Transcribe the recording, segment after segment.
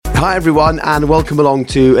Hi everyone, and welcome along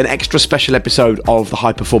to an extra special episode of the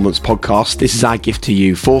High Performance Podcast. This is our gift to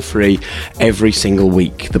you for free every single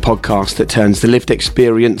week. The podcast that turns the lived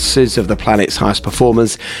experiences of the planet's highest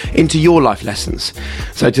performers into your life lessons.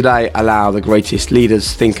 So today, allow the greatest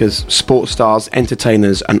leaders, thinkers, sports stars,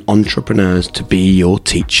 entertainers and entrepreneurs to be your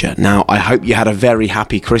teacher. Now, I hope you had a very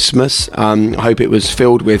happy Christmas. I hope it was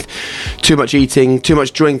filled with too much eating, too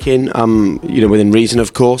much drinking, within reason,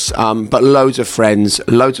 of course, but loads of friends,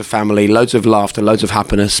 loads of family, loads of laughter, loads of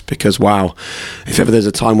happiness, because wow, if ever there's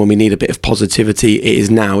a time when we need a bit of positivity, it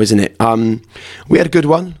is now, isn't it? We had a good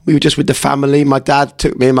one. We were just with the family. My dad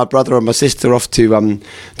took me and my brother and my sister off to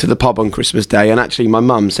the pub on Christmas Day, and actually my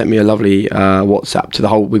mum sent me a lovely WhatsApp to the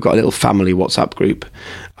whole, we've got a little family WhatsApp group.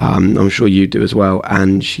 I'm sure you do as well,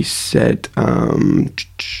 and she said,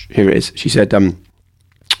 here it is, she said,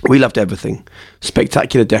 we loved everything.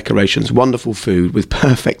 Spectacular decorations, wonderful food with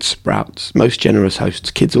perfect sprouts, most generous hosts,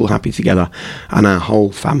 kids all happy together, and our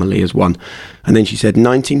whole family as one. And then she said,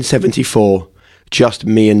 1974, just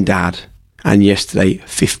me and Dad, and yesterday,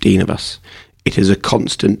 15 of us. It is a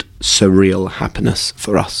constant, surreal happiness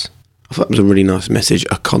for us. I thought it was a really nice message,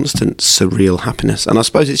 a constant, surreal happiness. And I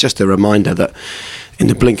suppose it's just a reminder that in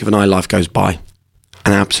the blink of an eye, life goes by.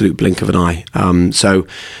 An absolute blink of an eye. So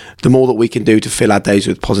the more that we can do to fill our days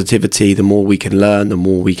with positivity, the more we can learn, the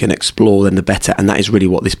more we can explore, then the better. And that is really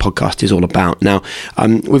what this podcast is all about. Now,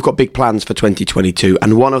 we've got big plans for 2022,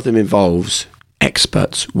 and one of them involves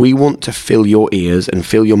experts. We want to fill your ears and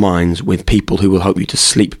fill your minds with people who will help you to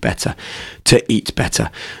sleep better, to eat better,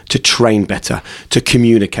 to train better, to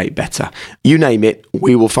communicate better. You name it,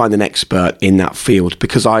 we will find an expert in that field,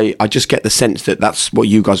 because I just get the sense that that's what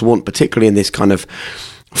you guys want, particularly in this kind of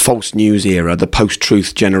false news era, the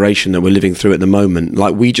post-truth generation that we're living through at the moment.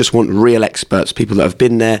 Like, we just want real experts, people that have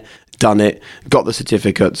been there, done it, got the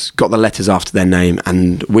certificates, got the letters after their name,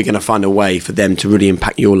 and we're going to find a way for them to really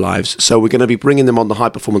impact your lives. So we're going to be bringing them on the High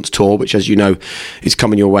Performance Tour, which, as you know, is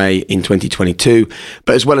coming your way in 2022.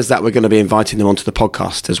 But as well as that, we're going to be inviting them onto the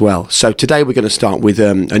podcast as well. So today we're going to start with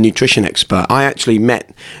a nutrition expert. I actually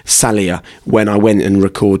met Saliha when I went and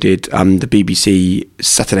recorded the BBC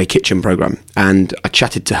Saturday Kitchen programme, and I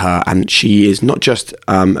chatted to her, and she is not just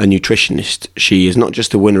a nutritionist, she is not just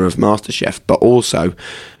the winner of MasterChef, but also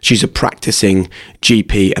she's a practicing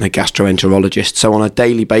GP and a gastroenterologist. So on a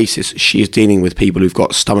daily basis, she is dealing with people who've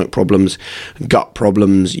got stomach problems, gut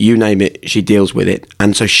problems, you name it, she deals with it.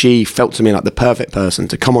 And so she felt to me like the perfect person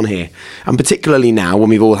to come on here. And particularly now, when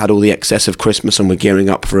we've all had all the excess of Christmas and we're gearing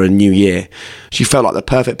up for a new year, she felt like the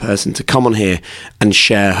perfect person to come on here and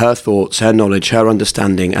share her thoughts, her knowledge, her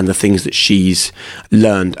understanding, and the things that she's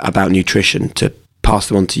learned about nutrition to pass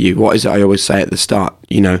them on to you. What is it I always say at the start?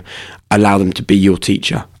 Allow them to be your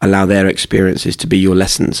teacher. Allow their experiences to be your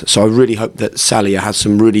lessons. So I really hope that Saliha has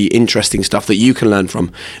some really interesting stuff that you can learn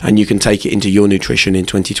from, and you can take it into your nutrition in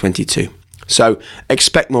 2022. So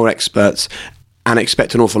expect more experts, and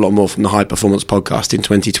expect an awful lot more from the High Performance Podcast in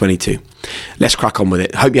 2022. Let's crack on with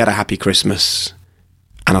it. Hope you had a happy Christmas,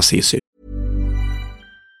 and I'll see you soon.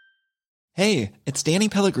 Hey, it's Danny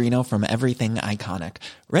Pellegrino from Everything Iconic.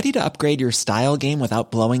 Ready to upgrade your style game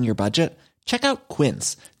without blowing your budget? Check out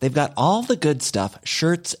Quince. They've got all the good stuff,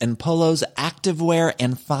 shirts and polos, activewear,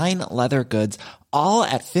 and fine leather goods, all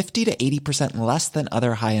at 50 to 80% less than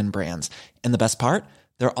other high-end brands. And the best part?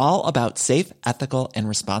 They're all about safe, ethical, and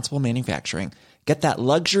responsible manufacturing. Get that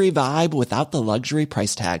luxury vibe without the luxury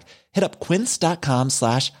price tag. Hit up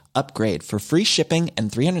quince.com/upgrade for free shipping and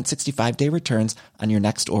 365-day returns on your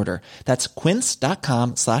next order. That's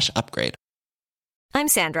quince.com/upgrade. I'm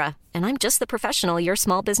Sandra, and I'm just the professional your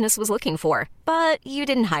small business was looking for. But you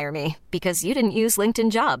didn't hire me because you didn't use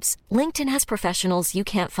LinkedIn Jobs. LinkedIn has professionals you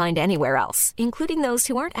can't find anywhere else, including those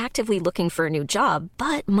who aren't actively looking for a new job,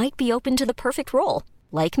 but might be open to the perfect role,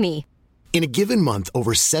 like me. In a given month,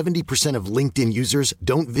 over 70% of LinkedIn users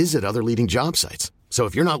don't visit other leading job sites. So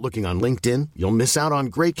if you're not looking on LinkedIn, you'll miss out on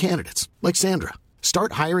great candidates like Sandra.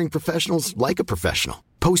 Start hiring professionals like a professional.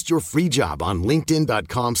 Post your free job on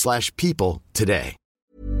linkedin.com/people today.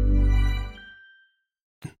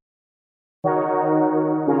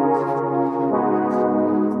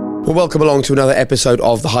 Well, welcome along to another episode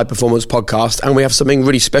of the High Performance Podcast, and we have something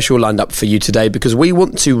really special lined up for you today, because we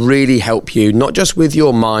want to really help you, not just with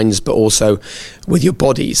your minds, but also with your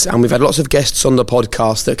bodies. And we've had lots of guests on the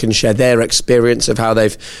podcast that can share their experience of how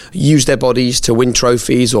they've used their bodies to win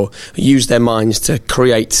trophies or used their minds to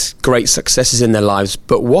create great successes in their lives.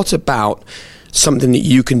 But what about something that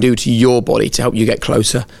you can do to your body to help you get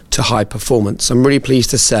closer to high performance. I'm really pleased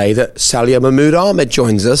to say that Saliha Mahmood-Ahmed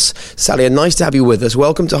joins us. Saliha, nice to have you with us.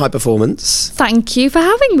 Welcome to High Performance. Thank you for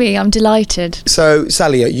having me. I'm delighted. So,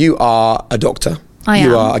 Saliha, you are a doctor.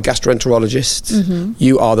 You are a gastroenterologist. Mm-hmm.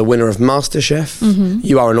 You are the winner of MasterChef. Mm-hmm.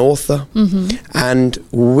 You are an author. Mm-hmm. And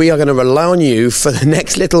we are going to rely on you for the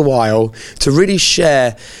next little while to really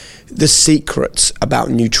share the secrets about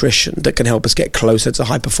nutrition that can help us get closer to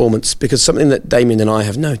high performance. Because something that Damien and I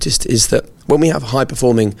have noticed is that when we have high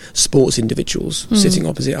performing sports individuals sitting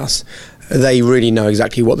opposite us, they really know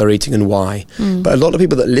exactly what they're eating and why. But a lot of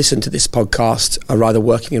people that listen to this podcast are either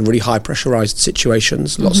working in really high pressurized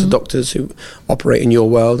situations, lots of doctors who operate in your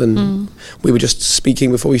world. And we were just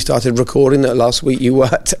speaking before we started recording that last week you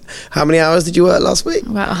worked, how many hours did you work last week?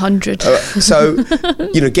 About 100. So,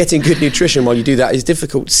 getting good nutrition while you do that is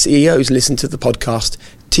difficult. CEOs listen to the podcast,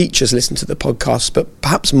 teachers listen to the podcast, but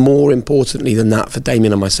perhaps more importantly than that for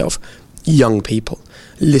Damien and myself, young people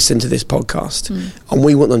listen to this podcast, and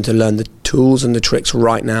we want them to learn the tools and the tricks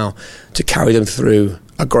right now to carry them through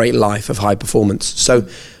a great life of high performance. So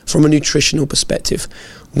from a nutritional perspective,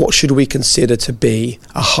 what should we consider to be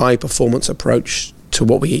a high performance approach to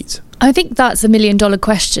what we eat? I think that's $1 million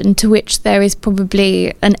question to which there is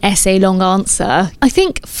probably an essay-long answer. I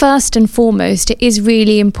think first and foremost, it is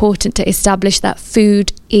really important to establish that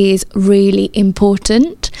food is really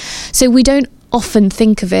important. So we don't often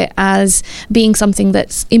think of it as being something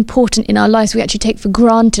that's important in our lives. We actually take for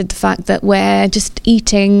granted the fact that we're just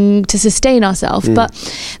eating to sustain ourselves. But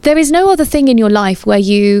there is no other thing in your life where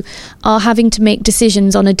you are having to make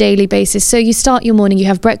decisions on a daily basis. So you start your morning, you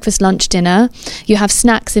have breakfast, lunch, dinner, you have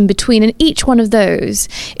snacks in between, and each one of those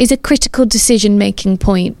is a critical decision-making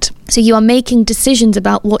point. So you are making decisions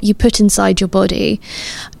about what you put inside your body.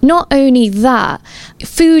 Not only that,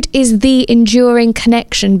 food is the enduring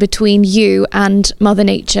connection between you and Mother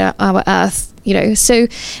Nature, our Earth. So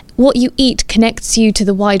what you eat connects you to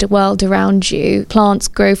the wider world around you. Plants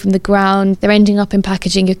grow from the ground, they're ending up in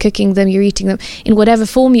packaging, you're cooking them, you're eating them in whatever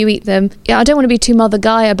form you eat them. I don't want to be too Mother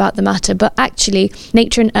Guy about the matter, but actually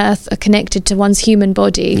nature and earth are connected to one's human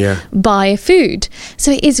body by food.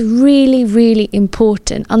 So it is really, really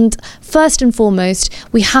important. And first and foremost,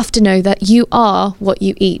 we have to know that you are what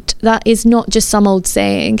you eat. That is not just some old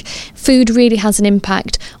saying. Food really has an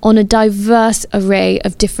impact on a diverse array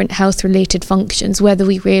of different health-related functions, whether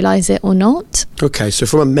we realise it or not. Okay, so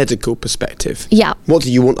from a medical perspective, what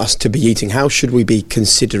do you want us to be eating? How should we be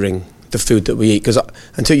considering the food that we eat? Because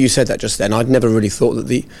until you said that just then, I'd never really thought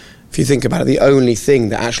that if you think about it, the only thing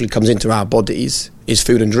that actually comes into our bodies is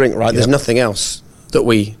food and drink, right? There's nothing else that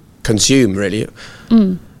we consume, really.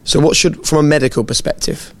 So what should, from a medical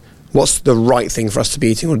perspective, what's the right thing for us to be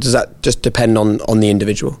eating, or does that just depend on the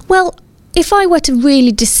individual? Well, if I were to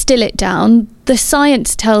really distill it down, the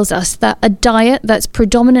science tells us that a diet that's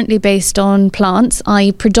predominantly based on plants,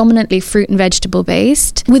 i.e. predominantly fruit and vegetable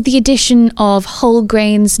based, with the addition of whole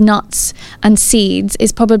grains, nuts and seeds,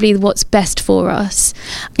 is probably what's best for us.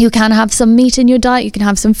 You can have some meat in your diet, you can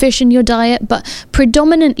have some fish in your diet, but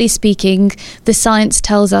predominantly speaking, the science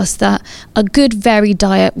tells us that a good varied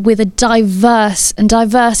diet with a diverse, and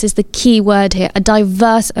diverse is the key word here, a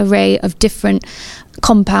diverse array of different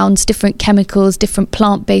compounds, different chemicals, different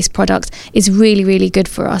plant-based products is really, really good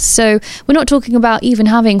for us. So we're not talking about even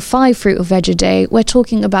having 5 fruit or veg a day. We're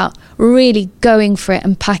talking about really going for it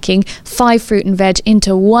and packing 5 fruit and veg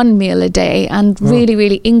into 1 meal a day and really,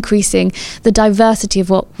 really increasing the diversity of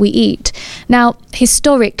what we eat. Now,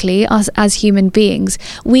 historically, us as human beings,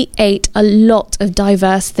 we ate a lot of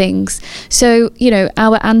diverse things. So,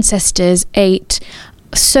 our ancestors ate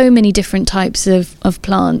so many different types of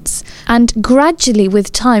plants, and gradually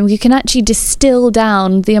with time you can actually distill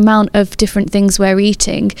down the amount of different things we're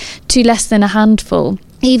eating to less than a handful.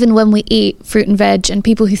 Even when we eat fruit and veg, and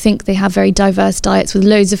people who think they have very diverse diets with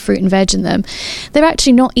loads of fruit and veg in them, they're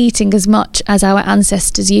actually not eating as much as our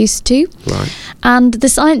ancestors used to. Right. And the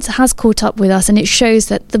science has caught up with us, and it shows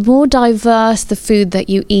that the more diverse the food that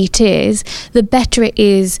you eat is, the better it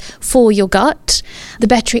is for your gut, the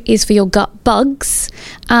better it is for your gut bugs,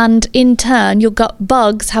 and in turn, your gut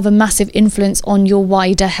bugs have a massive influence on your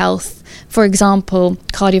wider health. For example,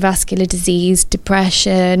 cardiovascular disease,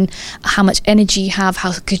 depression, how much energy you have,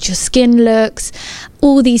 how good your skin looks.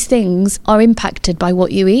 All these things are impacted by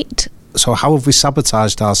what you eat. So how have we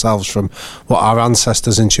sabotaged ourselves from what our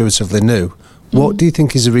ancestors intuitively knew? What do you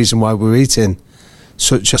think is the reason why we're eating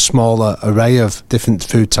such a smaller array of different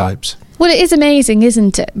food types? Well, it is amazing,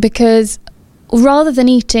 isn't it? Because rather than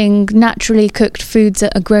eating naturally cooked foods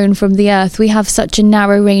that are grown from the earth, we have such a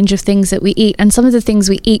narrow range of things that we eat, and some of the things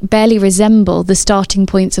we eat barely resemble the starting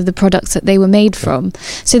points of the products that they were made from.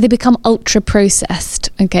 So they become ultra processed.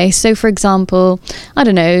 Okay, so for example, I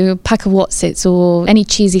don't know, a pack of Wotsits or any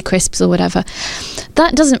cheesy crisps or whatever,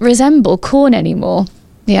 that doesn't resemble corn anymore.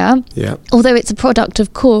 Yeah. Although it's a product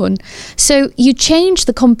of corn. So you change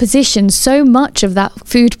the composition so much of that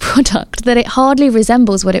food product that it hardly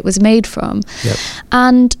resembles what it was made from. Yep.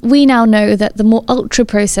 And we now know that the more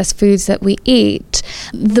ultra-processed foods that we eat,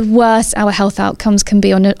 the worse our health outcomes can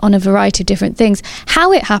be on a variety of different things.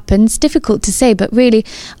 How it happens, difficult to say, but really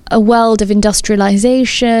a world of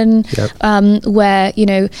industrialization, where, you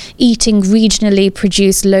know, eating regionally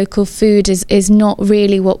produced local food is not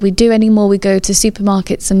really what we do anymore. We go to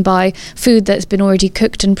supermarkets and buy food that's been already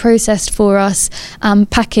cooked and processed for us,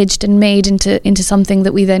 packaged and made into something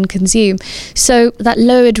that we then consume. So that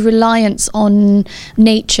lowered reliance on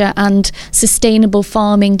nature and sustainable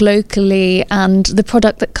farming locally and the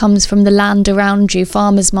product that comes from the land around you,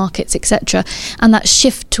 farmers markets, etc., and that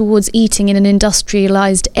shift towards eating in an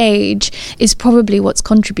industrialized age is probably what's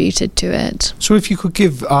contributed to it. So if you could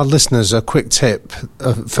give our listeners a quick tip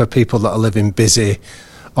for people that are living busy,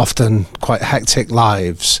 often quite hectic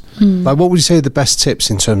lives, like what would you say are the best tips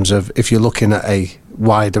in terms of if you're looking at a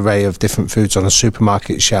wide array of different foods on a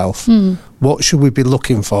supermarket shelf, what should we be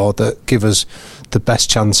looking for that give us the best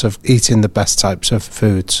chance of eating the best types of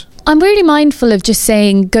foods? I'm really mindful of just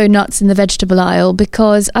saying go nuts in the vegetable aisle,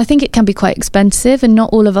 because I think it can be quite expensive and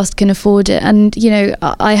not all of us can afford it. And, you know,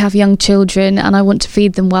 I have young children and I want to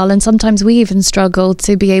feed them well. And sometimes we even struggle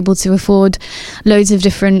to be able to afford loads of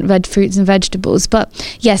different red fruits and vegetables.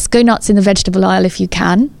 But yes, go nuts in the vegetable aisle if you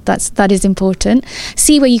can. That is important.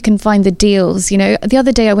 See where you can find the deals. You know, the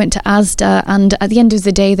other day I went to Asda and at the end of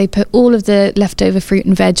the day, they put all of the leftover fruit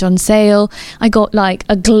and veg on sale. I got like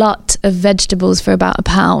a glut of vegetables for about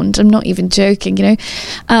 £1. I'm not even joking, you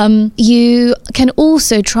know. You can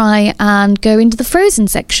also try and go into the frozen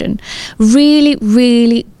section. Really,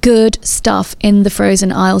 really good stuff in the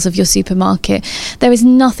frozen aisles of your supermarket. There is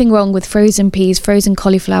nothing wrong with frozen peas, frozen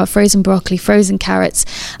cauliflower, frozen broccoli, frozen carrots.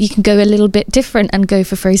 You can go a little bit different and go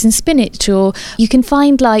for frozen spinach, or you can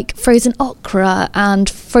find like frozen okra and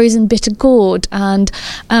frozen bitter gourd and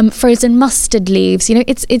frozen mustard leaves. You know,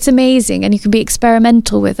 it's amazing, and you can be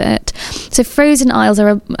experimental with it. So frozen aisles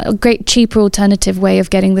are a great cheaper alternative way of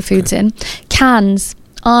getting the foods in. Cans.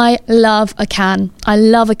 I love a can. I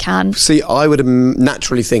love a can. See, I would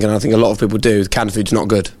naturally think, and I think a lot of people do, canned food's not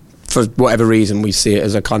good. For whatever reason, we see it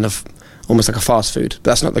as a kind of almost like a fast food,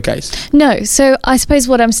 but that's not the case. No, so I suppose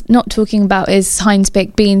what I'm not talking about is Heinz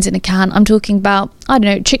baked beans in a can. I'm talking about, I don't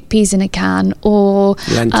know, chickpeas in a can, or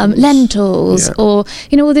lentils, or,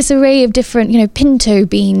 you know, all this array of different, you know, pinto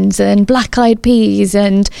beans and black-eyed peas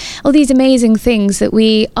and all these amazing things that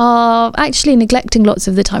we are actually neglecting lots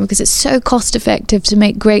of the time because it's so cost-effective to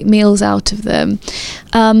make great meals out of them.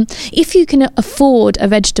 If you can afford a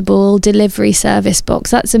vegetable delivery service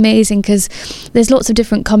box, that's amazing, because there's lots of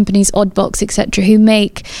different companies, Oddbox, etc., who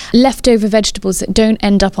make leftover vegetables that don't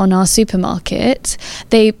end up on our supermarket.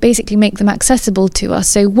 They basically make them accessible to us.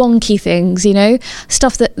 So wonky things, you know,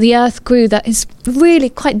 stuff that the earth grew that is really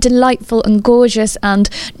quite delightful and gorgeous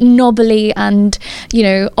and knobbly and, you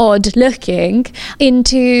know, odd looking,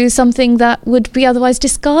 into something that would be otherwise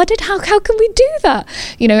discarded. How can we do that?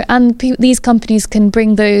 You know, and these companies can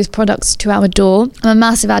bring those products to our door. I'm a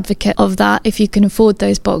massive advocate of that. If you can afford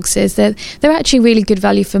those boxes, they're actually really good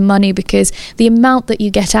value for money, because the amount that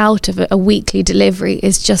you get out of a weekly delivery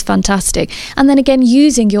is just fantastic. And then again,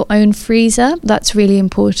 using your own freezer, that's really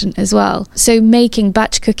important as well. So making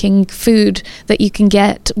batch cooking food that you can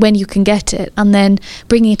get when you can get it, and then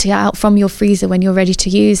bringing it out from your freezer when you're ready to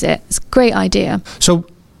use it. It's a great idea. So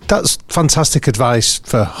that's fantastic advice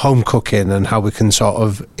for home cooking and how we can sort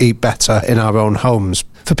of eat better in our own homes.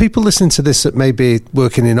 For people listening to this that may be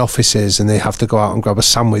working in offices and they have to go out and grab a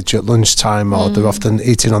sandwich at lunchtime, or they're often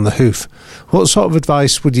eating on the hoof, what sort of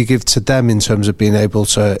advice would you give to them in terms of being able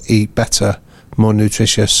to eat better, more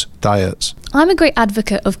nutritious diets? I'm a great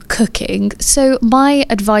advocate of cooking, so my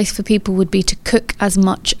advice for people would be to cook as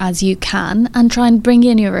much as you can and try and bring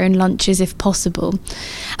in your own lunches if possible.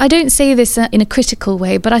 I don't say this in a critical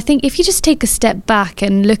way, but I think if you just take a step back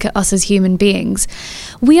and look at us as human beings,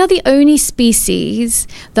 we are the only species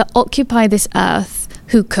that occupy this earth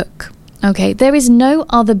who cook. Okay, there is no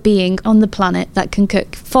other being on the planet that can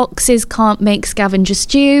cook. Foxes can't make scavenger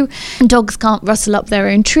stew. Dogs can't rustle up their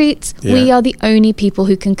own treats. Yeah. We are the only people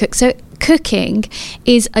who can cook. So cooking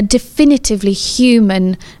is a definitively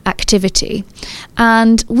human activity,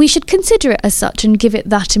 and we should consider it as such and give it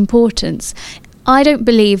that importance. I don't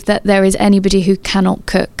believe that there is anybody who cannot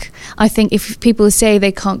cook. I think if people say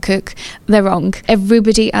they can't cook, they're wrong.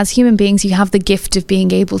 Everybody, as human beings, you have the gift of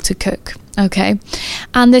being able to cook. Okay,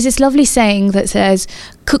 and there's this lovely saying that says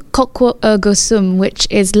 "Cook ergo sum," which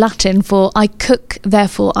is Latin for "I cook,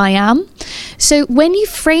 therefore I am." So when you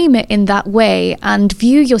frame it in that way and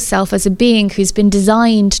view yourself as a being who's been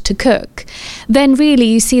designed to cook, then really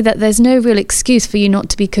you see that there's no real excuse for you not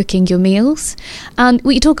to be cooking your meals. And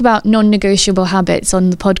we talk about non-negotiable habits on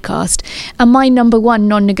the podcast, and my number one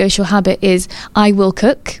non-negotiable habit is I will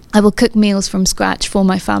cook. I will cook meals from scratch for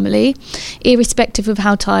my family, irrespective of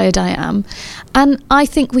how tired I am. And I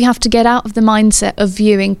think we have to get out of the mindset of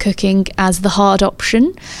viewing cooking as the hard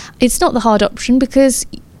option. It's not the hard option because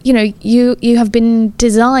you have been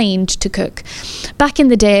designed to cook. Back in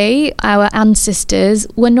the day, our ancestors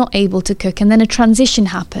were not able to cook, and then a transition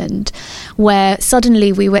happened where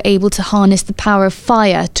suddenly we were able to harness the power of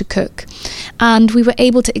fire to cook, and we were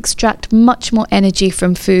able to extract much more energy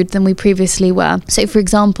from food than we previously were. So for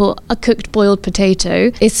example, a cooked boiled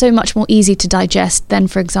potato is so much more easy to digest than,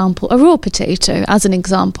 for example, a raw potato, as an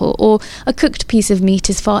example, or a cooked piece of meat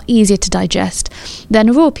is far easier to digest than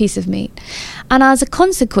a raw piece of meat. And as a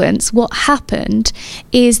consequence, what happened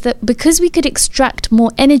is that because we could extract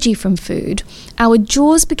more energy from food, our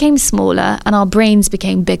jaws became smaller and our brains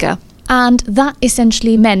became bigger. And that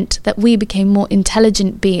essentially meant that we became more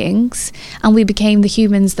intelligent beings and we became the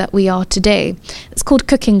humans that we are today. It's called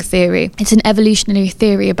cooking theory. It's an evolutionary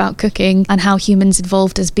theory about cooking and how humans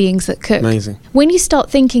evolved as beings that cook. Amazing. When you start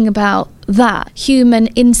thinking about that human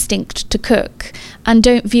instinct to cook and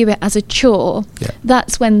don't view it as a chore,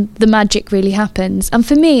 that's when the magic really happens. And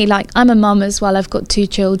for me, I'm a mum as well, I've got 2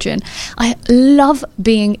 children. I love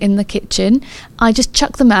being in the kitchen. I just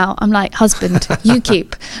chuck them out. I'm like, husband, you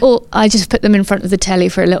keep. Or I just put them in front of the telly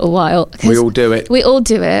for a little while. We all do it. We all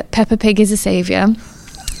do it. Peppa Pig is a saviour.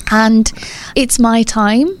 And it's my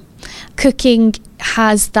time. Cooking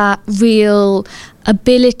has that real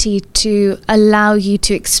ability to allow you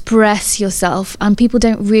to express yourself, and people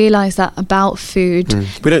don't realise that about food.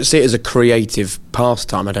 We don't see it as a creative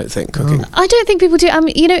pastime, I don't think, cooking. I don't think people do. I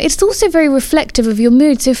mean, it's also very reflective of your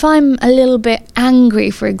mood. So if I'm a little bit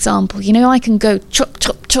angry, for example, I can go chop,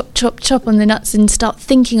 chop, chop, chop, chop on the nuts and start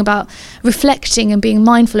thinking about reflecting and being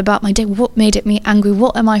mindful about my day. What made me angry?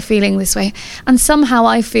 What am I feeling this way? And somehow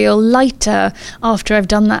I feel lighter after I've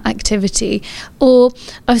done that activity. Or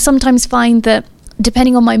I sometimes find that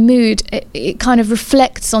depending on my mood, it kind of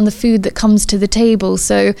reflects on the food that comes to the table.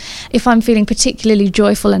 So if I'm feeling particularly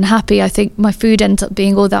joyful and happy, I think my food ends up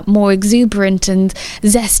being all that more exuberant and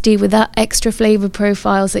zesty with that extra flavour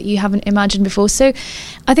profiles that you haven't imagined before. So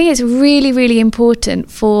I think it's really, really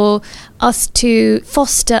important for us to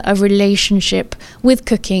foster a relationship with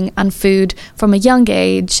cooking and food from a young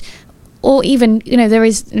age. Or even, there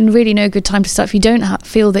is really no good time to start if you don't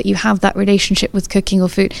feel that you have that relationship with cooking or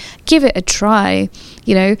food. Give it a try.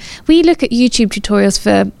 We look at YouTube tutorials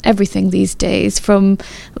for everything these days, from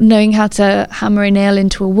knowing how to hammer a nail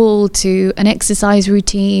into a wall to an exercise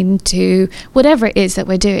routine to whatever it is that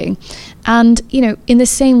we're doing. And, in the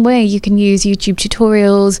same way, you can use YouTube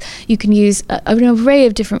tutorials, you can use an array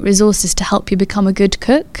of different resources to help you become a good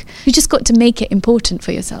cook. You just got to make it important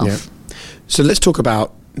for yourself. Yeah. So let's talk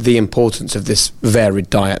about the importance of this varied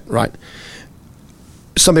diet, right?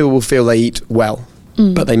 Some people will feel they eat well,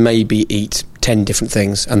 but they maybe eat 10 different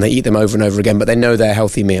things and they eat them over and over again, but they know they're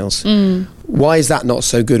healthy meals. Why is that not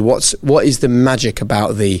so good? What is the magic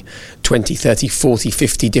about the 20, 30, 40,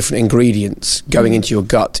 50 different ingredients going into your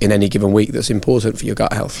gut in any given week that's important for your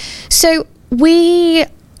gut health? So we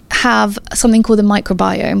have something called the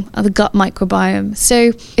microbiome, or the gut microbiome.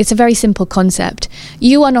 So it's a very simple concept.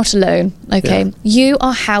 You are not alone, okay? Yeah. You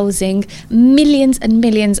are housing millions and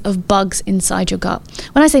millions of bugs inside your gut.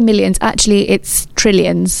 When I say millions, actually it's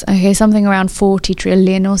trillions, okay? Something around 40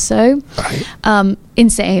 trillion or so. Right.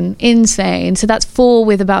 Insane. So that's 4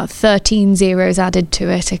 with about 13 zeros added to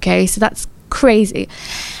it, okay? So that's crazy.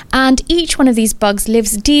 And each one of these bugs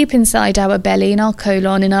lives deep inside our belly, in our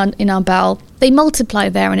colon, in our bowel. They multiply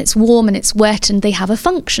there, and it's warm and it's wet, and they have a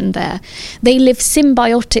function there. They live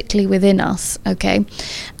symbiotically within us, okay?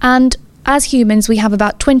 And as humans, we have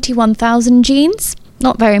about 21,000 genes.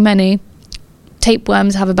 Not very many.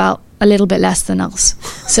 Tapeworms have about a little bit less than us.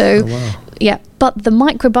 So, Yeah, but the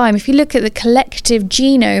microbiome, if you look at the collective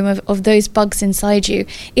genome of those bugs inside you,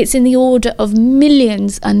 it's in the order of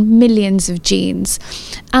millions and millions of genes.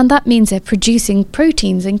 And that means they're producing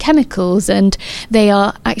proteins and chemicals, and they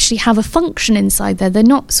are actually have a function inside there. They're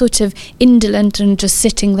not sort of indolent and just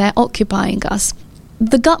sitting there occupying us.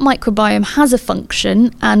 The gut microbiome has a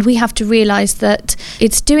function, and we have to realise that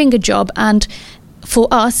it's doing a job and for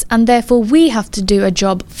us, and therefore we have to do a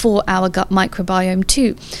job for our gut microbiome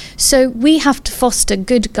too. So we have to foster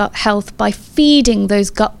good gut health by feeding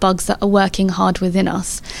those gut bugs that are working hard within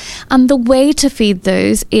us. And the way to feed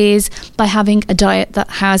those is by having a diet that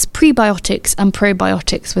has prebiotics and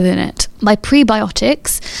probiotics within it. By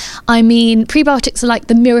prebiotics, I mean prebiotics are like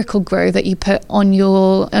the Miracle Grow that you put on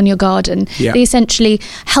your garden. Yeah. They essentially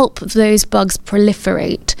help those bugs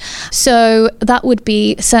proliferate. So that would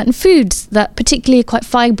be certain foods, that particularly quite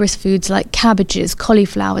fibrous foods like cabbages,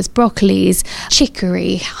 cauliflowers, broccolis,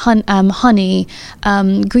 chicory, honey,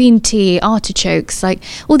 green tea, artichokes, like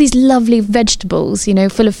all these lovely vegetables,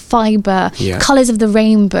 full of fibre, colours of the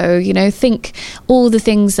rainbow, think all the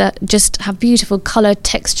things that just have beautiful colour,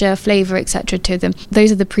 texture, flavour, etc. to them.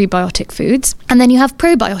 Those are the prebiotic foods. And then you have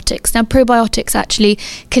probiotics. Now, probiotics actually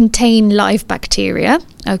contain live bacteria,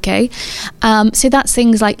 okay? So that's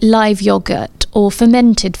things like live yogurt or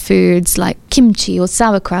fermented foods like kimchi or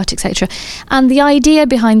sauerkraut, etc. And the idea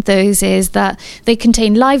behind those is that they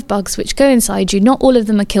contain live bugs which go inside you. Not all of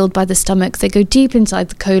them are killed by the stomach. They go deep inside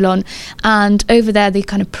the colon, and over there they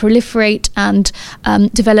kind of proliferate and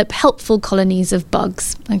develop helpful colonies of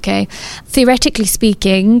bugs, okay? Theoretically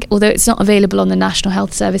speaking, although it's not available on the National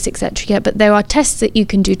Health Service, etc. yet, but there are tests that you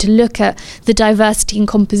can do to look at the diversity and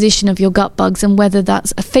composition of your gut bugs and whether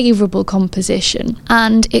that's a favourable composition.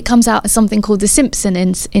 And it comes out as something called the Simpson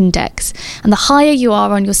Index. And the higher you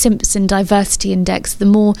are on your Simpson Diversity Index, the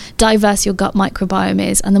more diverse your gut microbiome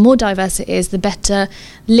is. And the more diverse it is, the better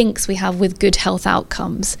links we have with good health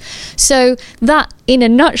outcomes. So that, in a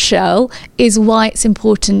nutshell, is why it's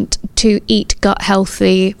important to eat gut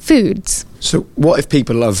healthy foods. So what if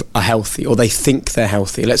people are healthy, or they think they're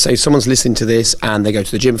healthy? Let's say someone's listening to this and they go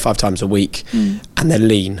to the gym 5 times a week and they're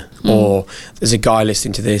lean. Or there's a guy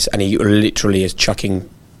listening to this and he literally is chucking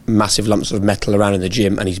massive lumps of metal around in the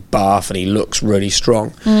gym and he's buff and he looks really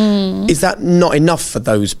strong. Is that not enough for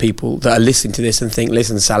those people that are listening to this and think,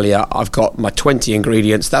 listen, Saliha, I've got my 20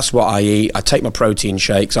 ingredients, that's what I eat, I take my protein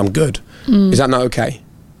shakes, I'm good. Is that not okay?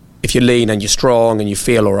 If you're lean and you're strong and you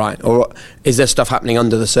feel all right? Or is there stuff happening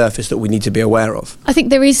under the surface that we need to be aware of? I think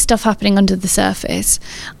there is stuff happening under the surface.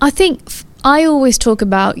 I think I always talk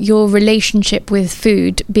about your relationship with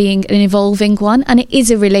food being an evolving one, and it is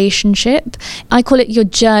a relationship. I call it your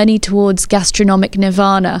journey towards gastronomic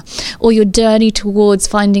nirvana, or your journey towards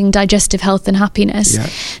finding digestive health and happiness. Yeah.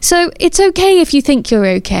 So it's okay if you think you're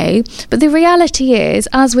okay, but the reality is,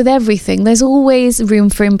 as with everything, there's always room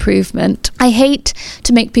for improvement. I hate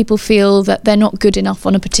to make people feel that they're not good enough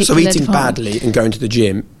on a particular So eating badly and going to the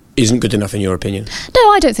gym isn't good enough in your opinion?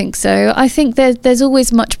 No, I don't think so. I think there's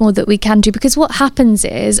always much more that we can do, because what happens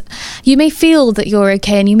is you may feel that you're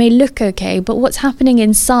okay and you may look okay, but what's happening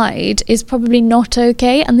inside is probably not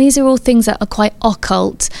okay. And these are all things that are quite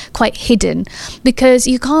occult, quite hidden, because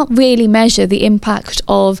you can't really measure the impact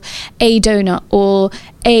of a donut or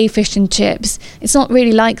a fish and chips. It's not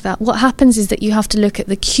really like that. What happens is that you have to look at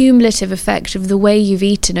the cumulative effect of the way you've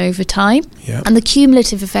eaten over time. Yeah. And the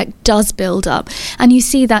cumulative effect does build up. And you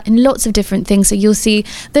see that in lots of different things. So you'll see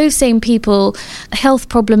those same people, health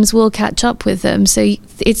problems will catch up with them. So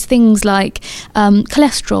it's things like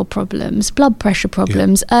cholesterol problems, blood pressure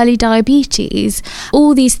problems, early diabetes.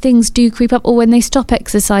 All these things do creep up. Or when they stop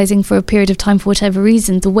exercising for a period of time for whatever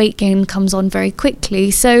reason, the weight gain comes on very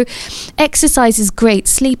quickly. So exercise is great.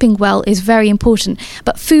 Sleeping well is very important,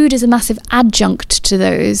 but food is a massive adjunct to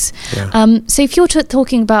those. Yeah. So if you're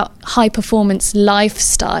talking about high performance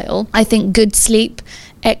lifestyle, I think good sleep,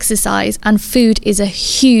 exercise and food is a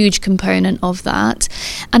huge component of that.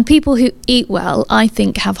 And people who eat well, I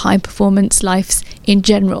think, have high performance lives in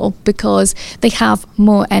general, because they have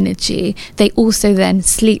more energy. They also then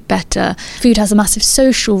sleep better. Food has a massive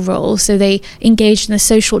social role, so they engage in the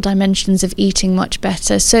social dimensions of eating much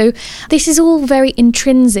better. So this is all very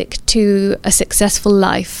intrinsic to a successful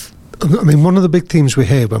life. I mean, one of the big themes we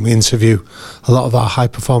hear when we interview a lot of our high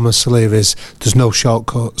performers, Saliha, is there's no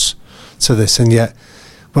shortcuts to this. And yet,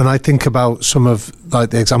 when I think about some of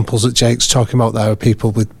like the examples that Jake's talking about, there are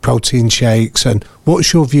people with protein shakes, and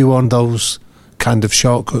what's your view on those kind of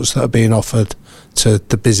shortcuts that are being offered to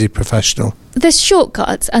the busy professional? There's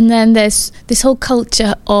shortcuts, and then there's this whole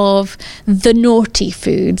culture of the naughty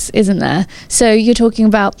foods, isn't there? So you're talking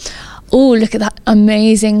about oh, look at that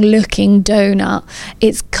amazing looking donut.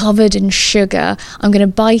 It's covered in sugar. I'm going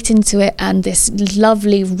to bite into it and this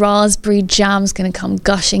lovely raspberry jam's going to come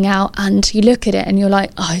gushing out. And you look at it and you're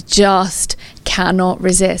like, I just cannot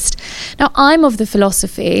resist. Now, I'm of the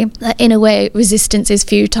philosophy that in a way resistance is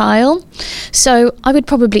futile. So I would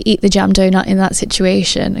probably eat the jam donut in that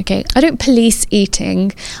situation. Okay, I don't police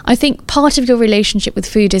eating. I think part of your relationship with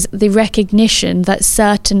food is the recognition that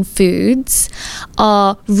certain foods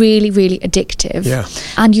are really, really addictive. Yeah.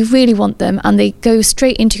 And you really want them, and they go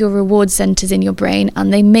straight into your reward centers in your brain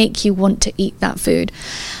and they make you want to eat that food.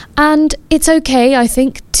 And it's okay, I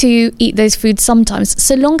think, to eat those foods sometimes,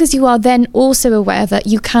 so long as you are then also aware that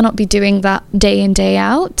you cannot be doing that day in, day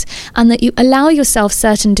out, and that you allow yourself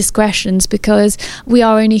certain discretions, because we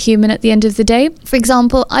are only human at the end of the day. For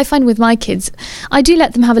example, I find with my kids, I do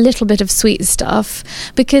let them have a little bit of sweet stuff,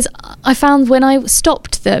 because I found when I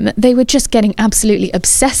stopped them, they were just getting absolutely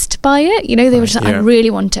obsessed by it. You know, they were just like, I really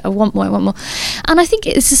want it, I want more, I want more. And I think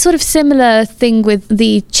it's a sort of similar thing with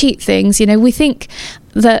the cheat things. You know, we think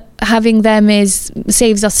that having them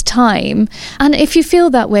saves us time, and if you feel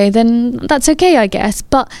that way, then that's okay, I guess.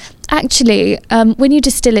 But actually, when you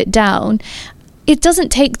distill it down, it doesn't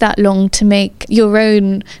take that long to make your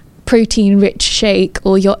own protein-rich shake,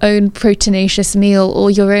 or your own proteinaceous meal,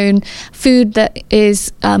 or your own food that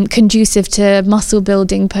is conducive to muscle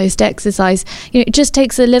building post-exercise. You know, it just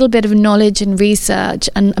takes a little bit of knowledge and research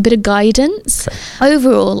and a bit of guidance. Okay.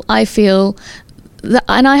 Overall, I feel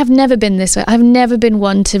and I have never been this way. I've never been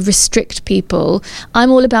one to restrict people.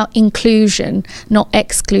 I'm all about inclusion, not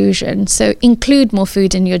exclusion. So include more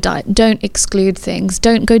food in your diet. Don't exclude things.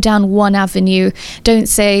 Don't go down one avenue. Don't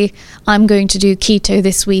say, I'm going to do keto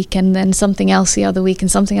this week and then something else the other week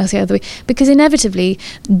and something else the other week. Because inevitably,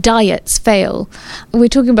 diets fail. We're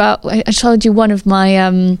talking about, I told you one of my,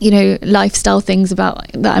 lifestyle things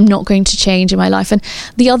about that I'm not going to change in my life. And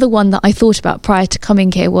the other one that I thought about prior to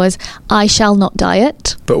coming here was, I shall not diet.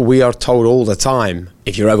 But we are told all the time,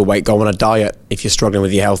 if you're overweight, go on a diet. If you're struggling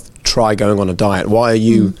with your health, try going on a diet. Why are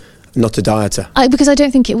you not a dieter? Because I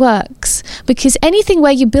don't think it works. Because anything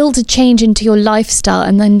where you build a change into your lifestyle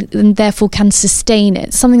and therefore can sustain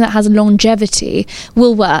it, something that has longevity,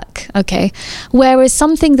 will work, okay? Whereas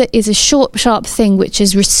something that is a short, sharp thing which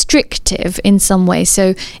is restrictive in some way,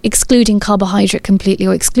 so excluding carbohydrate completely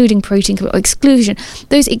or excluding protein or exclusion,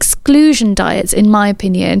 those exclusion diets, in my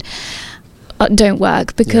opinion, don't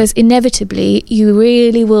work, because inevitably you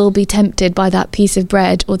really will be tempted by that piece of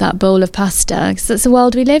bread or that bowl of pasta, because that's the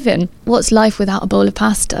world we live in. What's life without a bowl of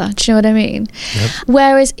pasta? Do you know what I mean? Yep.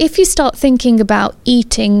 Whereas if you start thinking about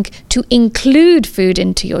eating to include food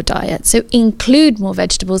into your diet, so include more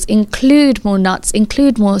vegetables, include more nuts,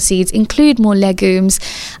 include more seeds, include more legumes,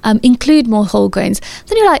 include more whole grains,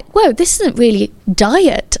 then you're like, whoa, this isn't really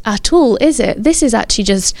diet at all, is it? This is actually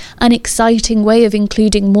just an exciting way of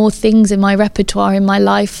including more things in my repertoire, in my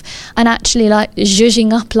life, and actually like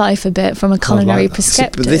zhuzhing up life a bit from a culinary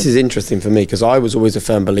perspective. But this is interesting for me, because I was always a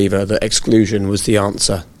firm believer that exclusion was the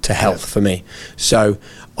answer to health for me. So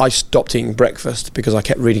I stopped eating breakfast because I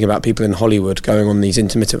kept reading about people in Hollywood going on these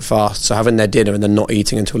intermittent fasts, so having their dinner and then not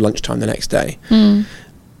eating until lunchtime the next day.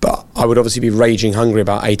 But I would obviously be raging hungry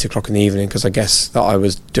about 8 o'clock in the evening, because I guess that I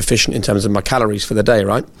was deficient in terms of my calories for the day,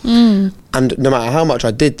 right? And no matter how much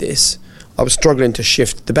I did this, I was struggling to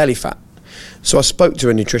shift the belly fat. So I spoke to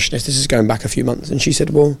a nutritionist, this is going back a few months, and she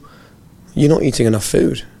said, well, you're not eating enough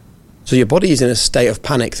food. So your body is in a state of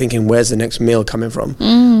panic, thinking, where's the next meal coming from?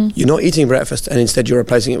 You're not eating breakfast, and instead you're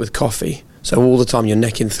replacing it with coffee. So all the time you're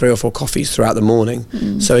necking 3 or 4 coffees throughout the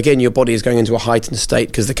morning. So again, your body is going into a heightened state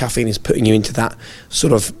because the caffeine is putting you into that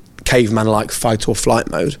sort of caveman-like fight or flight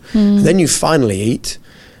mode. And then you finally eat.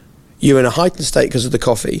 You're in a heightened state because of the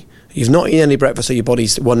coffee. You've not eaten any breakfast, so your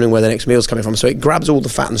body's wondering where the next meal's coming from. So it grabs all the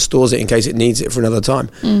fat and stores it in case it needs it for another time.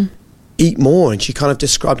 Eat more. And she kind of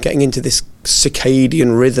described getting into this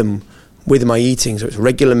circadian rhythm with my eating. So it's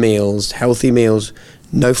regular meals, healthy meals,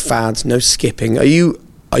 no fads, no skipping. Are you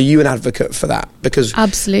an advocate for that? Because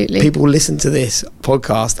absolutely, people listen to this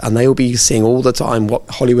podcast and they will be seeing all the time what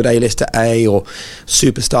Hollywood A-lister A or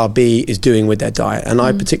superstar B is doing with their diet. And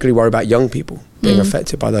I particularly worry about young people being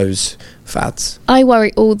affected by those fads. I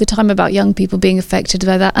worry all the time about young people being affected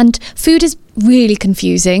by that. And food is really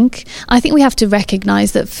confusing. I think we have to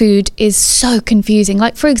recognise that food is so confusing.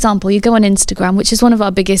 Like, for example, you go on Instagram, which is one of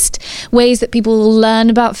our biggest ways that people will learn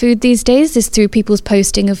about food these days, is through people's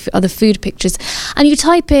posting of other food pictures. And you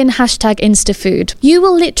type in hashtag InstaFood. You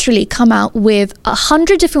will literally come out with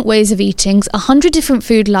 100 different ways of eating, 100 different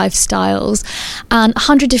food lifestyles, and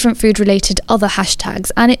 100 different food-related other hashtags.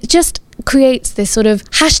 And it just creates this sort of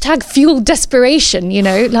hashtag fuel desperation, you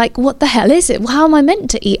know, like, what the hell is it? How am I meant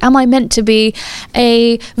to eat? Am I meant to be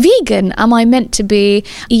a vegan? Am I meant to be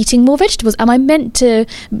eating more vegetables? Am I meant to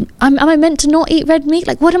not eat red meat?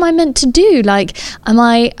 Like, what am I meant to do? Like, am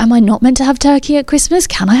I not meant to have turkey at Christmas?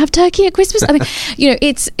 Can I have turkey at Christmas? I mean, you know,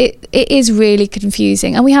 it is really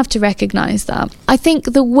confusing, and we have to recognize that. I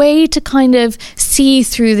think the way to kind of see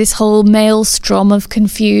through this whole maelstrom of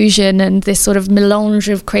confusion and this sort of melange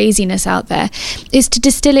of craziness out there is to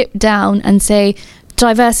distill it down and say,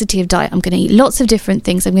 diversity of diet. I'm going to eat lots of different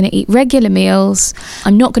things. I'm going to eat regular meals.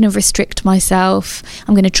 I'm not going to restrict myself.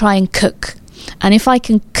 I'm going to try and cook. And if I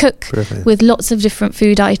can cook with lots of different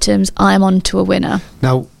food items, I'm on to a winner.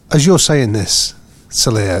 Now, as you're saying this,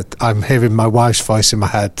 Saliha, I'm hearing my wife's voice in my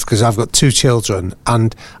head because I've got 2 children,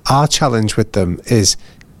 and our challenge with them is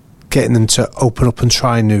getting them to open up and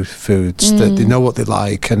try new foods, that they know what they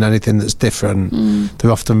like, and anything that's different, they're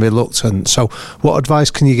often reluctant. So what advice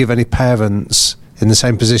can you give any parents in the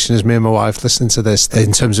same position as me and my wife listening to this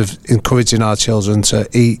in terms of encouraging our children to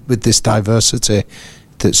eat with this diversity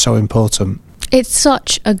that's so important? It's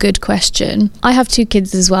such a good question. I have 2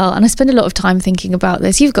 kids as well, and I spend a lot of time thinking about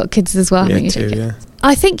this. You've got kids as well, haven't you? Too, yeah.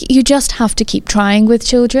 I think you just have to keep trying with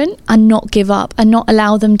children and not give up and not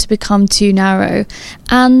allow them to become too narrow.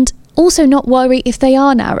 And also not worry if they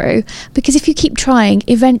are narrow, because if you keep trying,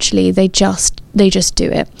 eventually they just do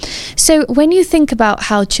it. So when you think about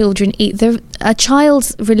how children eat, a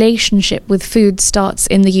child's relationship with food starts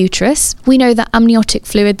in the uterus. We know that amniotic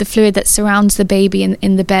fluid, the fluid that surrounds the baby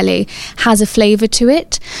in the belly, has a flavour to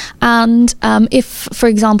it. And if, for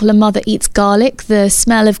example, a mother eats garlic, the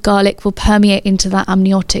smell of garlic will permeate into that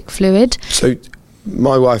amniotic fluid. So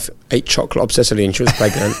my wife ate chocolate obsessively and she was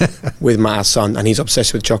pregnant with my son, and he's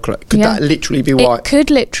obsessed with chocolate. Could that literally be why? It could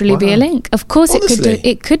literally be a link. Of course. Honestly,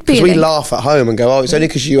 it could be a link. Because we laugh at home and go, oh, it's only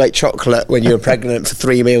because you ate chocolate when you were pregnant for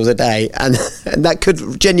 3 meals a day, and that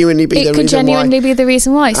could genuinely be the reason why. It could genuinely be the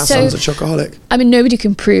reason why. Our son's a chocoholic. I mean, nobody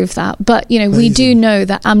can prove that, but, you know, we do know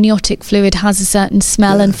that amniotic fluid has a certain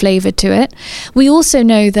smell and flavour to it. We also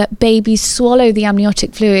know that babies swallow the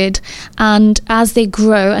amniotic fluid, and as they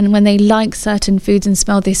grow and when they like certain foods and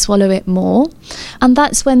smell, they swallow it more. And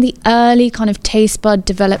that's when the early kind of taste bud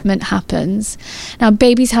development happens. Now,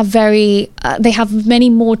 babies have they have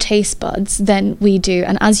many more taste buds than we do.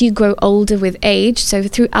 And as you grow older with age, so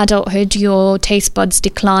through adulthood, your taste buds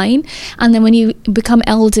decline. And then when you become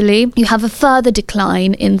elderly, you have a further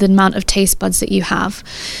decline in the amount of taste buds that you have.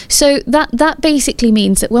 So that basically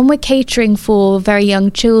means that when we're catering for very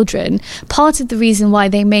young children, part of the reason why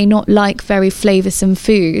they may not like very flavoursome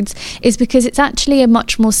foods is because it's actually a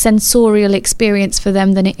much more sensorial experience for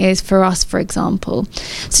them than it is for us, for example.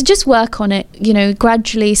 So just work on it, you know,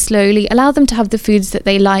 gradually, slowly, allow them to have the foods that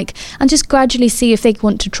they like, and just gradually see if they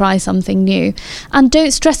want to try something new. And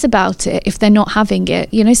don't stress about it if they're not having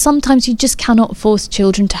it. You know, sometimes you just cannot force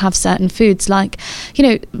children to have certain foods, like, you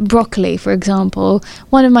know, broccoli, for example.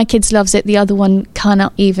 One of my kids loves it, the other one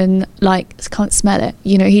can't smell it.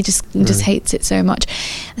 You know, he just hates it so much.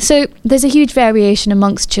 So there's a huge variation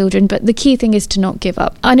amongst children, but the key thing is to not give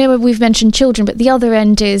up. I know we've mentioned children, but the other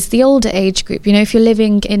end is the older age group. You know, if you're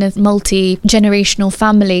living in a multi-generational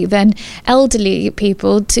family, then elderly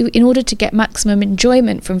people, in order to get maximum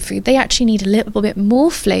enjoyment from food, they actually need a little bit more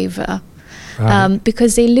flavour.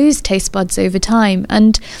 Because they lose taste buds over time.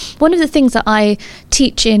 And one of the things that I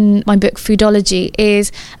teach in my book Foodology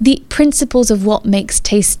is the principles of what makes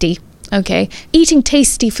tasty. Okay, eating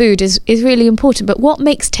tasty food is really important, but what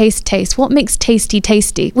makes taste? What makes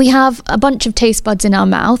tasty? We have a bunch of taste buds in our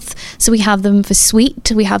mouth. So we have them for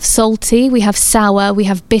sweet, we have salty, we have sour, we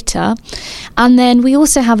have bitter. And then we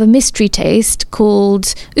also have a mystery taste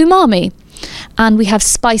called umami. And we have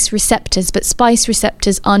spice receptors, but spice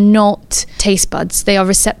receptors are not taste buds. They are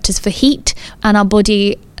receptors for heat, and our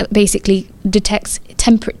body basically detects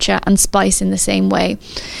temperature and spice in the same way.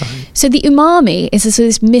 So the umami is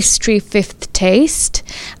this mystery fifth taste,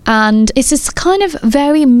 and it's this kind of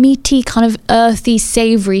very meaty, kind of earthy,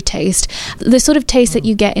 savoury taste. The sort of taste that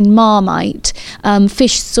you get in Marmite,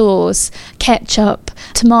 fish sauce, ketchup,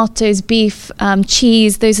 tomatoes, beef,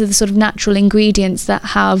 cheese. Those are the sort of natural ingredients that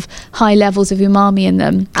have high levels of umami in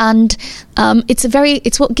them. And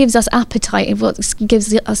it's what gives us appetite, it's what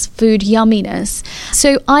gives us food yumminess.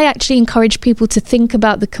 So I actually encourage people to think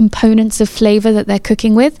about the components of flavour that they're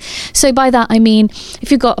cooking with. So by that I mean, if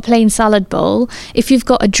you've got a plain salad bowl, if you've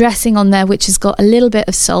got a dressing on there which has got a little bit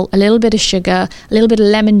of salt, a little bit of sugar, a little bit of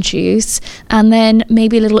lemon juice, and then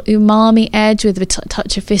maybe a little umami edge with a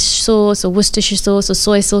touch of fish sauce or Worcestershire sauce or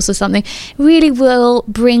soy sauce or something, really will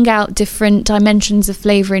bring out different dimensions of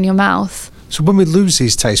flavour in your mouth. So when we lose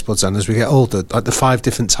these taste buds then as we get older, like the 5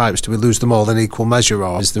 different types, do we lose them all in equal measure,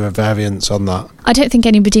 or is there a variance on that? I don't think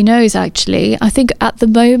anybody knows, actually. I think at the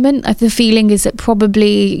moment, the feeling is that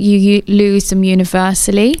probably you lose them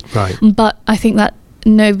universally. Right. But I think that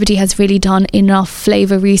nobody has really done enough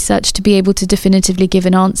flavour research to be able to definitively give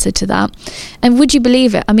an answer to that. And would you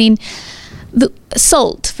believe it? I mean, the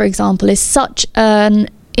salt, for example, is such an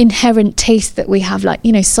inherent taste that we have. Like,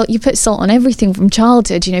 you know, salt, you put salt on everything from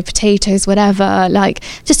childhood, you know, potatoes, whatever, like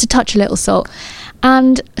just a touch of little salt.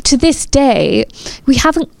 And to this day, we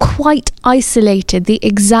haven't quite isolated the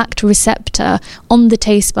exact receptor on the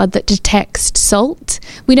taste bud that detects salt.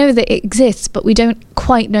 We know that it exists, but we don't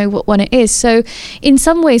quite know what one it is. So in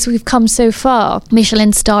some ways, we've come so far.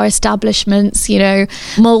 Michelin star establishments, you know,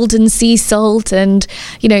 Malden sea salt and,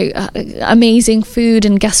 you know, amazing food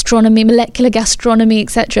and gastronomy, molecular gastronomy,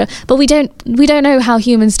 etc. But we don't know how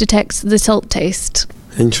humans detect the salt taste.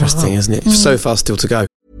 Interesting, isn't it? So far still to go.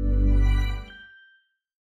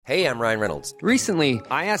 Hey, I'm Ryan Reynolds. Recently,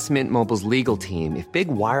 I asked Mint Mobile's legal team if big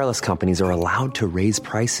wireless companies are allowed to raise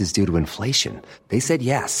prices due to inflation. They said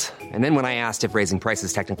yes. And then when I asked if raising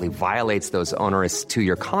prices technically violates those onerous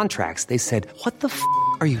 2-year contracts, they said, "What the f***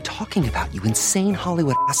 are you talking about, you insane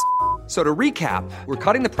Hollywood ass?" So to recap, we're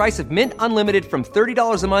cutting the price of Mint Unlimited from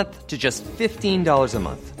 $30 a month to just $15 a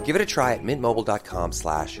month. Give it a try at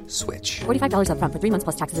mintmobile.com/switch. $45 up front for 3 months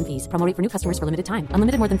plus taxes and fees. Promo rate for new customers for limited time.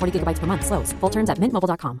 Unlimited more than 40 gigabytes per month. Slows full terms at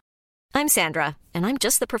mintmobile.com. I'm Sandra, and I'm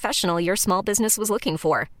just the professional your small business was looking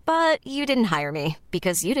for. But you didn't hire me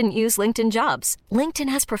because you didn't use LinkedIn Jobs. LinkedIn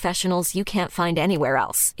has professionals you can't find anywhere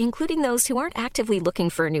else, including those who aren't actively looking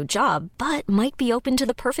for a new job, but might be open to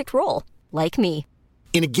the perfect role, like me.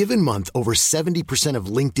 In a given month, over 70% of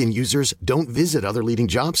LinkedIn users don't visit other leading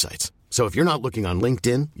job sites. So if you're not looking on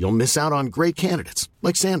LinkedIn, you'll miss out on great candidates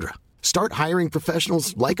like Sandra. Start hiring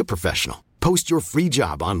professionals like a professional. Post your free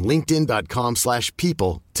job on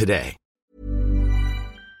linkedin.com/people today.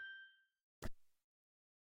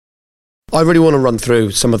 I really want to run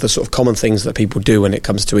through some of the sort of common things that people do when it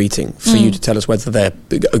comes to eating, for you to tell us whether they're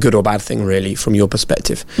a good or bad thing, really, from your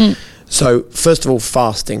perspective. So, first of all,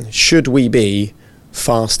 fasting. Should we be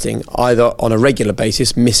fasting either on a regular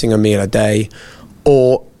basis, missing a meal a day,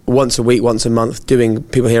 or once a week, once a month,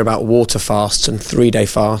 people hear about water fasts and 3-day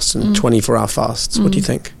fasts and 24-hour fasts. What do you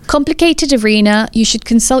think? Complicated arena. You should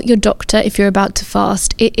consult your doctor if you're about to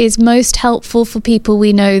fast. It is most helpful for people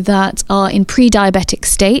we know that are in pre-diabetic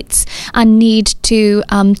states and need to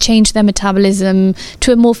change their metabolism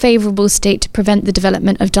to a more favourable state to prevent the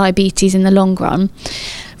development of diabetes in the long run.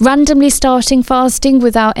 Randomly starting fasting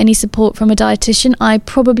without any support from a dietitian, I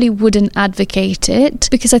probably wouldn't advocate it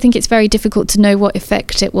because I think it's very difficult to know what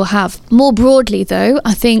effect it will have. More broadly though,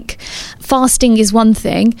 I think fasting is one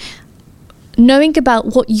thing. Knowing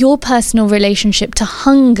about what your personal relationship to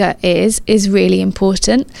hunger is really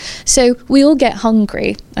important. So we all get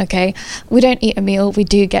hungry, okay? We don't eat a meal, we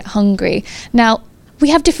do get hungry. Now, we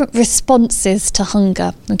have different responses to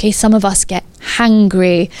hunger, okay? Some of us get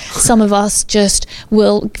hangry. Some of us just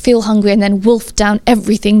will feel hungry and then wolf down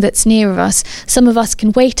everything that's near us. Some of us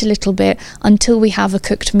can wait a little bit until we have a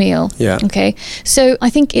cooked meal. Yeah. Okay. So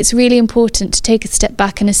I think it's really important to take a step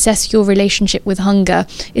back and assess your relationship with hunger.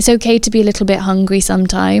 It's okay to be a little bit hungry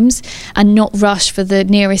sometimes and not rush for the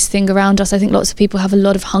nearest thing around us. I think lots of people have a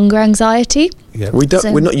lot of hunger anxiety. Yeah.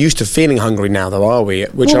 We're not used to feeling hungry now, though, are we?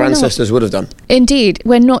 Which our ancestors would have done. Indeed,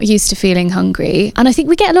 we're not used to feeling hungry. And I think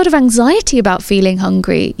we get a lot of anxiety about feeling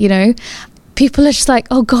hungry, you know. People are just like,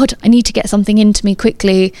 oh God, I need to get something into me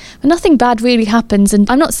quickly. But nothing bad really happens. And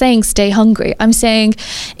I'm not saying stay hungry. I'm saying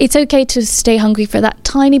it's okay to stay hungry for that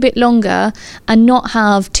tiny bit longer and not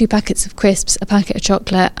have 2 packets of crisps, a packet of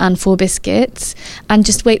chocolate and 4 biscuits, and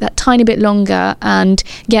just wait that tiny bit longer and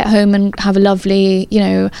get home and have a lovely, you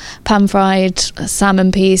know, pan-fried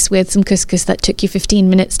salmon piece with some couscous that took you 15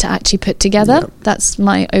 minutes to actually put together. Yep. That's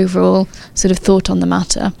my overall sort of thought on the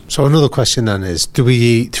matter. So another question then is, do we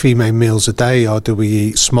eat 3 main meals a day, or do we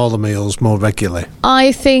eat smaller meals more regularly?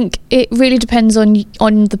 I think it really depends on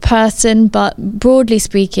the person, but broadly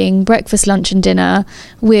speaking, breakfast, lunch and dinner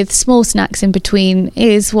with small snacks in between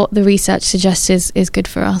is what the research suggests is good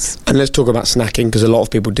for us. And let's talk about snacking, because a lot of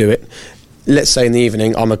people do it. Let's say in the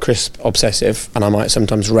evening I'm a crisp obsessive and I might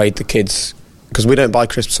sometimes raid the kids, because we don't buy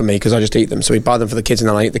crisps for me because I just eat them, so we buy them for the kids and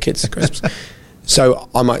then I eat the kids' crisps. So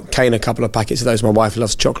I might cane a couple of packets of those. My wife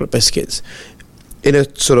loves chocolate biscuits. In a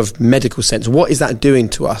sort of medical sense, what is that doing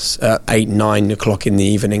to us at 8, 9 o'clock in the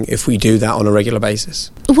evening if we do that on a regular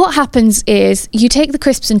basis? What happens is you take the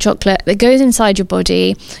crisps and chocolate that goes inside your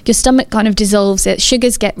body, your stomach kind of dissolves it,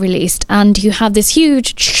 sugars get released, and you have this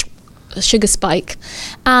huge sugar spike,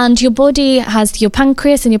 and your body has your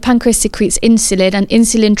pancreas, and your pancreas secretes insulin, and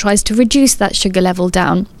insulin tries to reduce that sugar level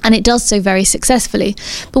down, and it does so very successfully.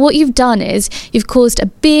 But what you've done is you've caused a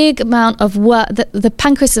big amount of work. The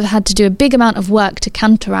pancreas have had to do a big amount of work to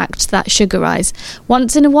counteract that sugar rise.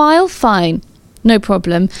 Once in a while, fine, no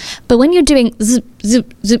problem. But when you're doing zoop,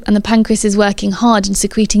 zoop, zoop, and the pancreas is working hard and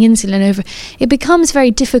secreting insulin over, it becomes very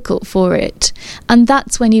difficult for it. And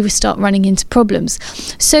that's when you start running into problems.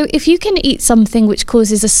 So if you can eat something which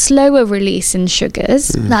causes a slower release in sugars,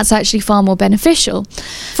 that's actually far more beneficial.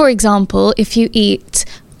 For example, if you eat...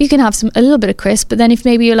 You can have a little bit of crisp, but then if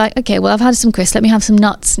maybe you're like, okay, well, I've had some crisp, let me have some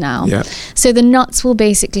nuts now. Yeah. So the nuts will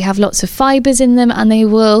basically have lots of fibers in them, and they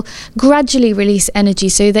will gradually release energy,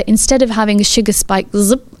 so that instead of having a sugar spike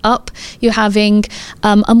zip up, you're having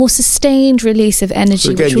a more sustained release of energy, so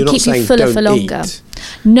again, which will keep you fuller for longer.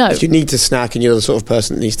 No. If you need to snack and you're the sort of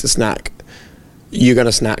person that needs to snack, you're going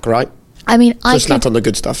to snack, right? I mean, snack on the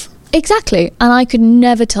good stuff. Exactly. And I could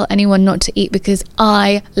never tell anyone not to eat because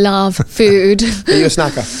I love food. Are you a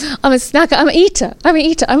snacker? I'm a snacker. I'm an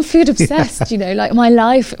eater. I'm food obsessed, like my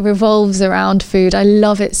life revolves around food. I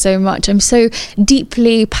love it so much. I'm so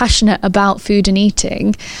deeply passionate about food and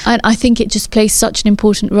eating. And I think it just plays such an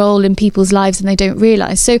important role in people's lives and they don't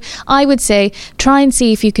realise. So I would say try and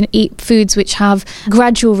see if you can eat foods which have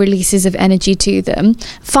gradual releases of energy to them.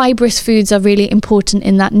 Fibrous foods are really important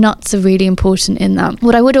in that. Nuts are really important in that.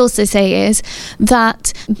 What I would also say is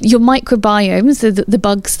that your microbiomes, the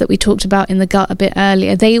bugs that we talked about in the gut a bit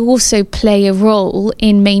earlier, they also play a role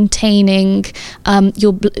in maintaining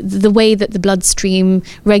the way that the bloodstream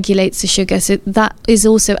regulates the sugar. So that is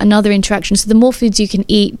also another interaction. So the more foods you can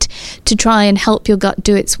eat to try and help your gut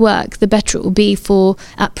do its work, the better it will be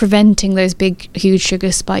at preventing those big, huge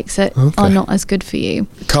sugar spikes that are not as good for you.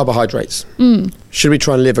 Carbohydrates. Should we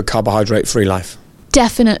try and live a carbohydrate-free life?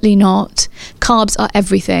 Definitely not. Carbs are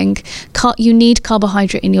everything. You need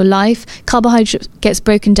carbohydrate in your life. Carbohydrate gets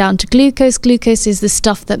broken down to glucose. Glucose is the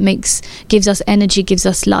stuff that gives us energy, gives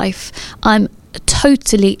us life. I'm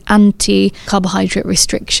totally anti-carbohydrate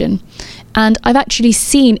restriction. And I've actually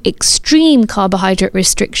seen extreme carbohydrate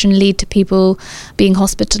restriction lead to people being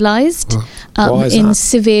hospitalised in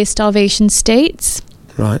severe starvation states.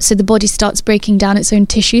 Right. So the body starts breaking down its own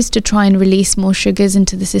tissues to try and release more sugars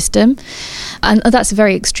into the system. And that's a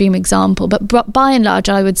very extreme example. But by and large,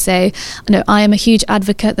 I would say, I am a huge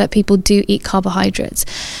advocate that people do eat carbohydrates.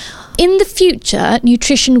 In the future,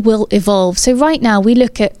 nutrition will evolve. So right now we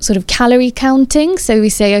look at sort of calorie counting. So we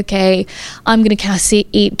say, okay, I'm going to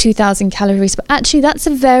eat 2,000 calories. But actually that's a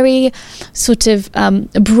very sort of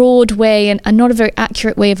broad way and not a very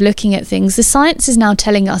accurate way of looking at things. The science is now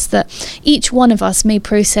telling us that each one of us may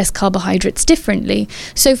process carbohydrates differently.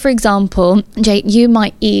 So for example, Jay, you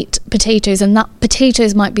might eat potatoes, and that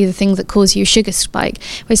potatoes might be the thing that causes you a sugar spike.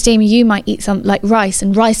 Whereas Jamie, you might eat something like rice,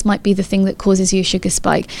 and rice might be the thing that causes you a sugar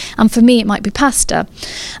spike. And for me, it might be pasta.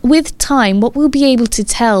 With time, what we'll be able to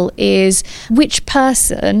tell is which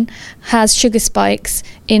person has sugar spikes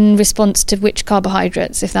in response to which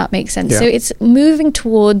carbohydrates, if that makes sense. Yeah. So it's moving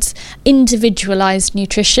towards individualized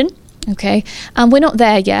nutrition. Okay, and we're not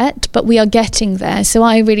there yet, but we are getting there. So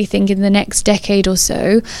I really think in the next decade or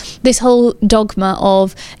so, this whole dogma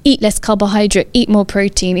of eat less carbohydrate, eat more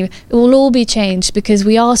protein, it will all be changed because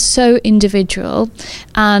we are so individual,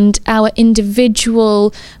 and our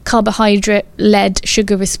individual carbohydrate-led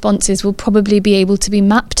sugar responses will probably be able to be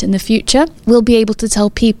mapped in the future. We'll be able to tell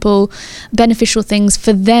people beneficial things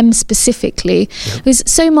for them specifically, because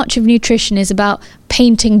so much of nutrition is about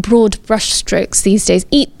painting broad brush strokes these days.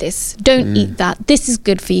 Eat this, don't eat that, this is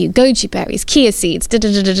good for you, goji berries, chia seeds, but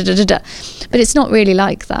it's not really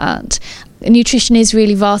like that. Nutrition is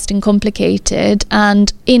really vast and complicated,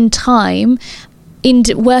 and in time,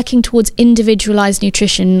 working towards individualized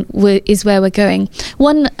nutrition is where we're going.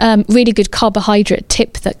 One really good carbohydrate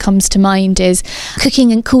tip that comes to mind is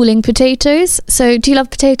cooking and cooling potatoes. So do you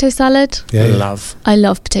love potato salad? Yeah, I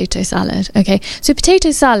love potato salad. Okay, so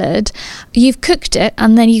potato salad, you've cooked it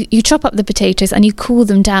and then you chop up the potatoes and you cool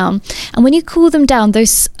them down. And when you cool them down,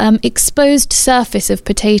 those exposed surface of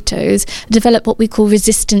potatoes develop what we call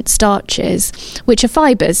resistant starches, which are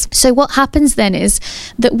fibers. So what happens then is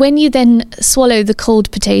that when you then swallow the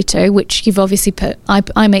cold potato, which you've obviously put,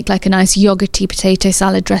 I make like a nice yogurty potato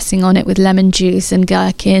salad dressing on it with lemon juice and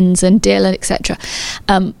gherkins and dill, etc.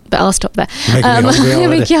 But I'll stop there.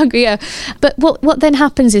 Make you hungry, yeah. But what then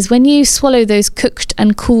happens is when you swallow those cooked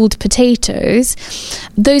and cooled potatoes,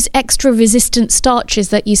 those extra resistant starches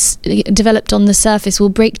that you developed on the surface will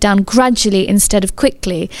break down gradually instead of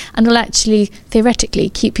quickly, and will actually theoretically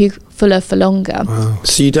keep you fuller for longer. Wow.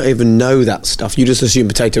 So you don't even know that stuff. You just assume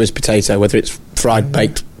potato is potato, whether it's fried,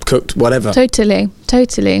 baked, cooked, whatever. Totally.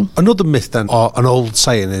 Another myth then, or an old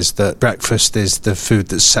saying, is that breakfast is the food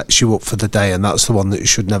that sets you up for the day, and that's the one that you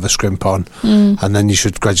should never scrimp on, and then you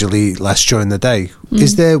should gradually eat less during the day.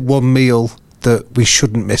 Is there one meal that we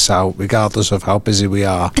shouldn't miss out, regardless of how busy we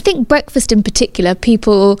are? I think breakfast in particular,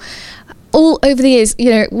 people all over the years,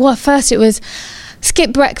 first it was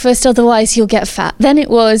skip breakfast, otherwise you'll get fat. Then it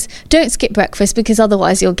was don't skip breakfast because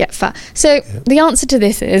otherwise you'll get fat. So the answer to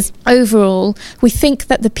this is, overall, we think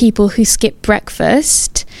that the people who skip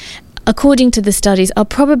breakfast, according to the studies, are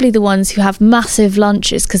probably the ones who have massive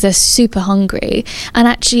lunches because they're super hungry, and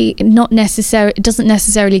actually it doesn't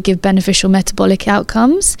necessarily give beneficial metabolic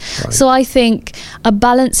outcomes. Right. So I think a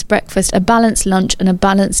balanced breakfast, a balanced lunch and a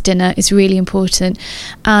balanced dinner is really important.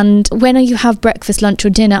 And when you have breakfast, lunch or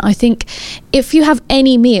dinner, I think if you have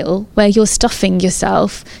any meal where you're stuffing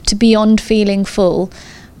yourself to beyond feeling full,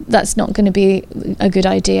 that's not going to be a good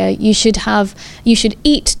idea. You should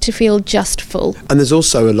eat to feel just full. And there's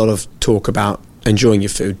also a lot of talk about enjoying your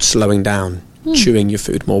food, slowing down, chewing your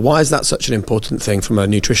food more. Why is that such an important thing from a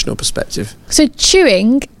nutritional perspective? So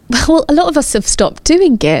chewing, well, a lot of us have stopped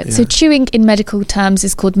doing it. Yeah. So chewing in medical terms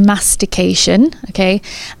is called mastication, okay?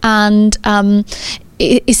 And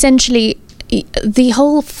essentially the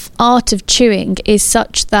whole art of chewing is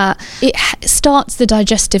such that it starts the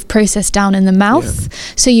digestive process down in the mouth. Yeah.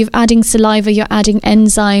 So you're adding saliva, you're adding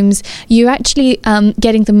enzymes, you're actually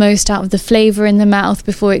getting the most out of the flavour in the mouth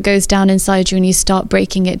before it goes down inside you and you start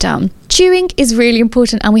breaking it down. Chewing is really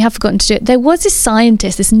important, and we have forgotten to do it. There was this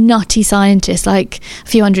nutty scientist like a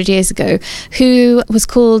few hundred years ago who was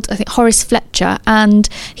called, I think, Horace Fletcher, and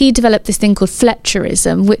he developed this thing called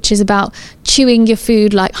Fletcherism, which is about chewing your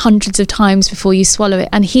food like hundreds of times before you swallow it.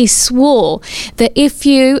 And he swore that if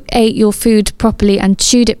you ate your food properly and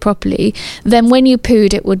chewed it properly, then when you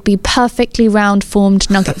pooed, it would be perfectly round formed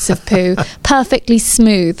nuggets of poo, perfectly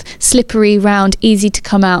smooth, slippery, round, easy to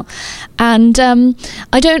come out. And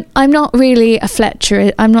I'm not really a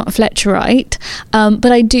Fletcher. I'm not a Fletcherite,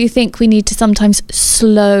 but I do think we need to sometimes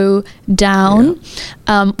slow down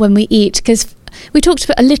when we eat, because we talked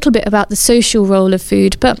a little bit about the social role of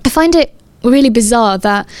food, but I find it really bizarre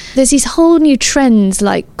that there's these whole new trends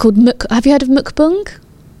called have you heard of mukbang?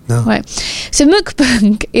 No. Right. So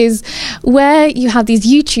mukbang is where you have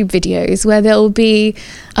these YouTube videos where there'll be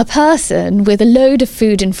a person with a load of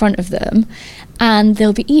food in front of them and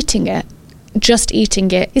they'll be eating it. Just eating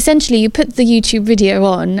it. Essentially, you put the YouTube video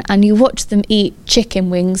on and you watch them eat chicken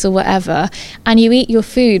wings or whatever, and you eat your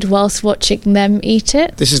food whilst watching them eat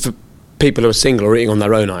it. This is for people who are single or eating on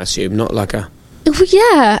their own, I assume, not like a...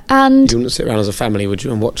 Yeah, and you wouldn't sit around as a family, would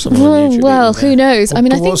you, and watch someone on YouTube? Well, who knows? I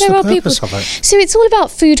mean, I think there are people. So it's all about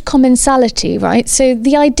food commensality, right? So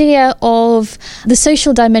the idea of the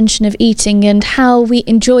social dimension of eating and how we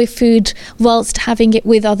enjoy food whilst having it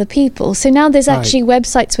with other people. So now there's actually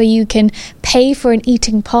websites where you can pay for an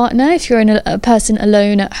eating partner if you're a person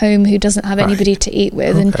alone at home who doesn't have anybody to eat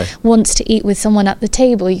with and wants to eat with someone at the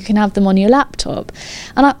table. You can have them on your laptop,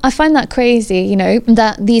 and I find that crazy.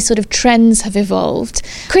 That these sort of trends have evolved.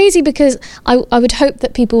 Crazy because I would hope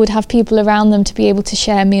that people would have people around them to be able to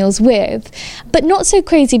share meals with, but not so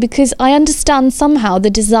crazy because I understand somehow the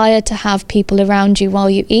desire to have people around you while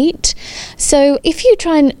you eat. So if you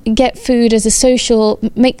try and get food as a social,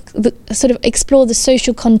 explore the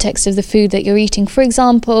social context of the food that you're eating. For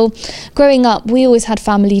example, growing up, we always had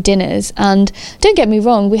family dinners, and don't get me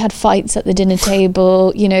wrong, we had fights at the dinner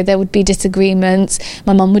table. There would be disagreements.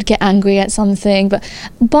 My mum would get angry at something, but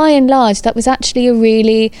by and large, that was actually a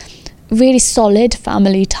really, really solid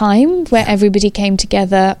family time where everybody came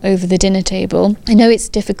together over the dinner table. I know it's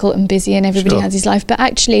difficult and busy and everybody has his life, but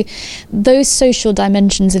actually those social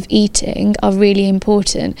dimensions of eating are really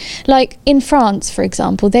important. Like in France, for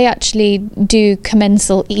example, they actually do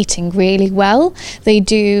commensal eating really well. They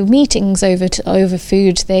do meetings over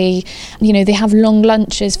food. They have long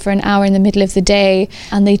lunches for an hour in the middle of the day,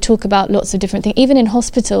 and they talk about lots of different things. Even in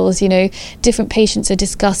hospitals, different patients are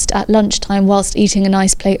discussed at lunchtime whilst eating a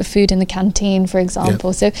nice plate of food in the canteen, for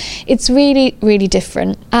example. So it's really, really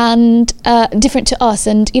different and different to us.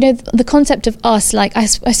 And the concept of us, like I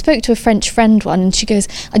spoke to a French friend once, and she goes,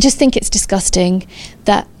 I just think it's disgusting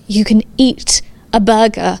that you can eat a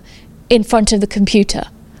burger in front of the computer.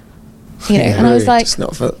 And I was like,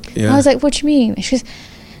 I was like, what do you mean? She goes,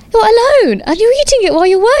 you're alone and you're eating it while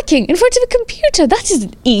you're working in front of a computer. That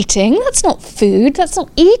isn't eating. That's not food. That's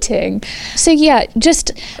not eating. So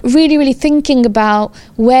just really, really thinking about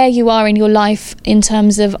where you are in your life in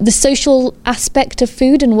terms of the social aspect of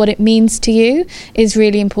food and what it means to you is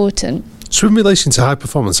really important. So in relation to high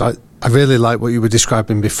performance, I really like what you were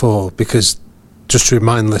describing before, because just to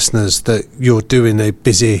remind listeners that you're doing a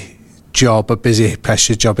busy job, a busy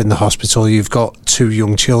pressure job in the hospital. You've got 2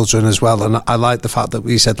 young children as well, and I like the fact that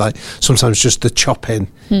you said, like, sometimes just the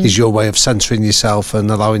chopping is your way of centering yourself and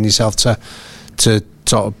allowing yourself to sort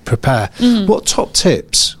of prepare. What top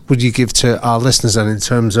tips would you give to our listeners then, in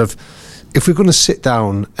terms of, if we're going to sit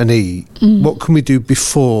down and eat, what can we do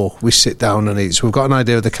before we sit down and eat? So we've got an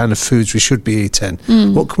idea of the kind of foods we should be eating.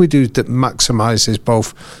 What can we do that maximises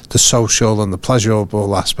both the social and the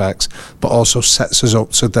pleasurable aspects, but also sets us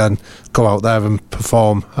up to then go out there and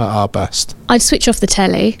perform at our best? I'd switch off the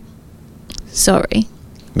telly. Sorry.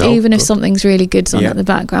 No, even if good. something's really good's on at the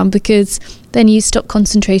background, because then you stop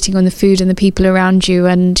concentrating on the food and the people around you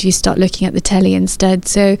and you start looking at the telly instead.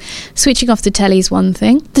 So switching off the telly is one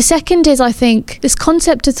thing. The second is, I think, this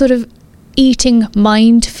concept of sort of eating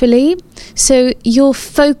mindfully. So your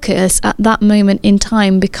focus at that moment in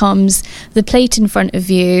time becomes the plate in front of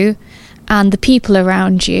you and the people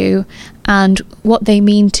around you and what they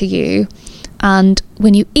mean to you. And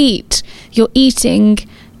when you eat, you're eating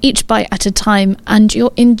each bite at a time, and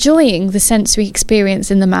you're enjoying the sensory experience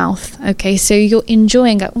in the mouth. Okay, so you're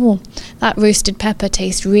enjoying it. Oh, that roasted pepper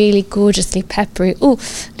tastes really gorgeously peppery. Oh,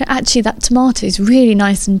 actually that tomato is really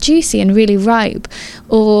nice and juicy and really ripe.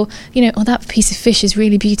 Or, you know, oh, that piece of fish is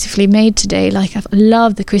really beautifully made today. Like, I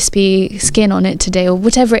love the crispy skin on it today, or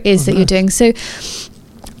whatever it is that you're doing. So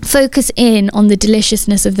focus in on the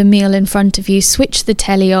deliciousness of the meal in front of you, switch the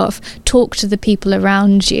telly off, talk to the people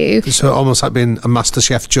around you. So almost like being a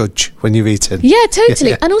MasterChef judge when you're eating. Yeah,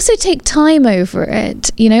 totally. And also take time over it.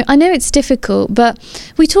 You know, I know it's difficult, but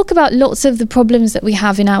we talk about lots of the problems that we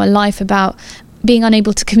have in our life about being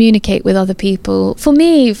unable to communicate with other people. For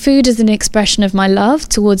me, food is an expression of my love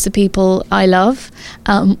towards the people I love,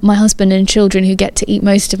 my husband and children who get to eat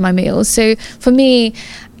most of my meals. So for me,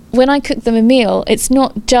 when I cook them a meal, it's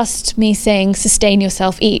not just me saying, sustain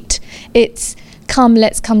yourself, eat. It's, come,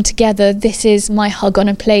 let's come together. This is my hug on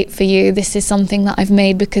a plate for you. This is something that I've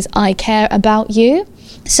made because I care about you.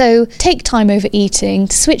 So take time over eating,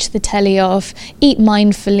 switch the telly off, eat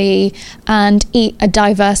mindfully, and eat a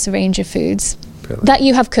diverse range of foods that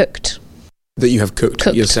you have cooked. That you have cooked.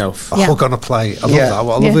 Yourself. A hug on a plate. I love that.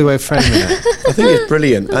 What a lovely way of framing it. I think it's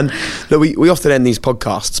brilliant. And look, we often end these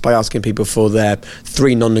podcasts by asking people for their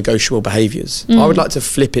 3 non-negotiable behaviours. I would like to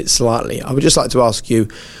flip it slightly. I would just like to ask you,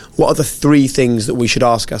 what are the 3 things that we should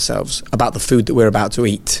ask ourselves about the food that we're about to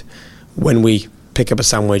eat when we pick up a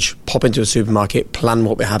sandwich, pop into a supermarket, plan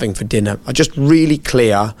what we're having for dinner? Are just really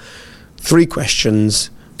clear 3 questions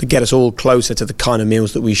to get us all closer to the kind of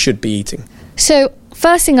meals that we should be eating. So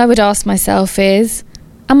first thing I would ask myself is,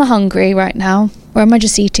 am I hungry right now, or am I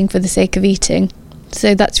just eating for the sake of eating?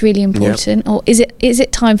 So that's really important. Or is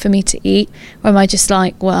it time for me to eat, or am I just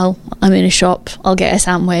like, well, I'm in a shop, I'll get a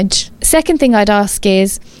sandwich? Second thing I'd ask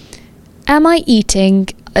is, am I eating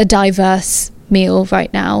a diverse meal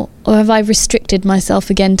right now, or have I restricted myself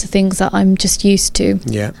again to things that I'm just used to?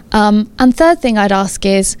 And third thing I'd ask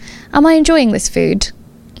is, am I enjoying this food?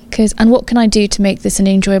 And what can I do to make this an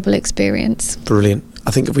enjoyable experience? Brilliant.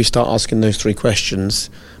 I think if we start asking those 3 questions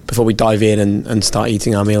before we dive in and start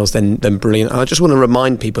eating our meals, then brilliant. And I just want to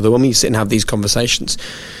remind people that when we sit and have these conversations,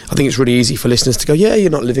 I think it's really easy for listeners to go, yeah,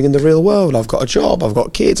 you're not living in the real world. I've got a job, I've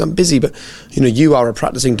got kids, I'm busy. But, you know, you are a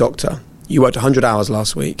practicing doctor. You worked 100 hours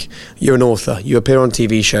last week. You're an author. You appear on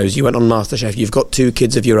TV shows. You went on MasterChef. You've got 2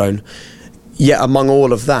 kids of your own. Yet among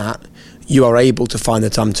all of that, you are able to find the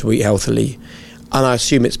time to eat healthily. And I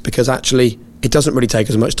assume it's because actually it doesn't really take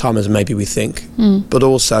as much time as maybe we think. But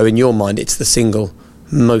also, in your mind, it's the single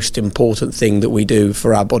most important thing that we do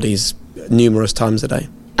for our bodies numerous times a day.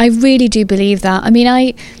 I really do believe that. I mean,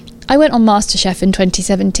 I went on MasterChef in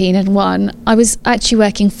 2017 and won. I was actually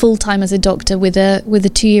working full-time as a doctor with a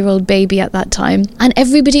 2-year-old baby at that time. And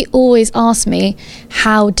everybody always asked me,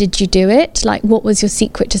 how did you do it? Like, what was your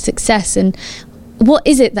secret to success? And what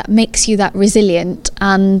is it that makes you that resilient?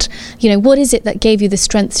 And, you know, what is it that gave you the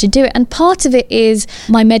strength to do it? And part of it is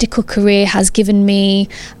my medical career has given me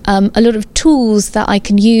a lot of tools that I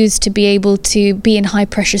can use to be able to be in high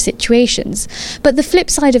pressure situations. But the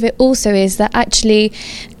flip side of it also is that actually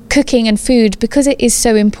cooking and food, because it is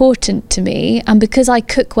so important to me, and because I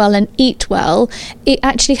cook well and eat well, it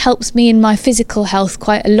actually helps me in my physical health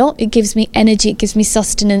quite a lot. It gives me energy, it gives me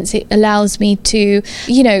sustenance, it allows me to,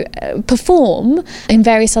 you know, perform in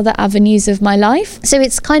various other avenues of my life. So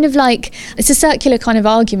it's kind of like, it's a circular kind of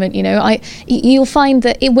argument, you know. You'll find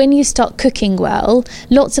that when you start cooking well,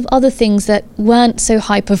 lots of other things that weren't so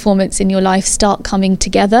high performance in your life start coming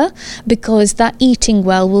together, because that eating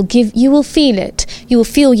well will give, you will feel it. You will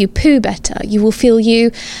feel you poo better. You will feel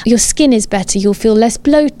your skin is better. You'll feel less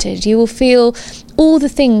bloated. You will feel all the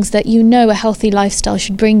things that you know a healthy lifestyle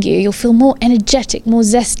should bring you. You'll feel more energetic, more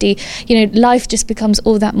zesty. Life just becomes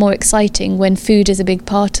all that more exciting when food is a big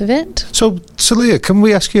part of it. So, Saliha, can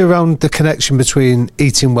we ask you around the connection between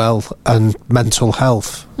eating well and mental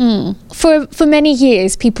health? For many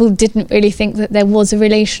years, people didn't really think that there was a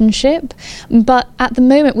relationship. But at the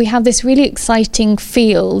moment, we have this really exciting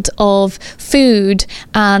field of food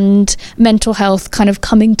and mental health kind of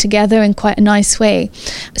coming together in quite a nice way.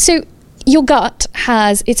 So, your gut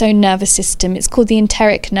has its own nervous system. It's called the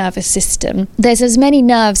enteric nervous system. There's as many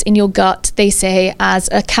nerves in your gut, they say, as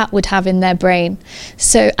a cat would have in their brain.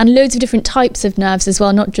 And loads of different types of nerves as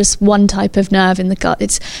well, not just one type of nerve in the gut.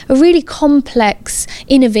 It's a really complex,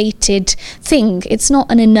 innovated thing. It's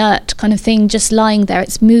not an inert kind of thing just lying there.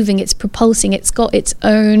 It's moving, it's propulsing, it's got its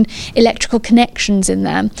own electrical connections in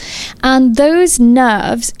there. And those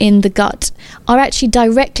nerves in the gut are actually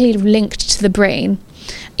directly linked to the brain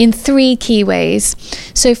in 3 key ways.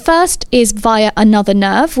 So first is via another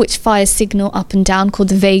nerve which fires signal up and down, called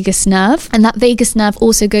the vagus nerve, and that vagus nerve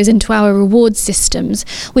also goes into our reward systems,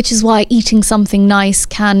 which is why eating something nice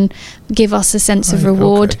can give us a sense of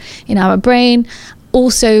reward in our brain.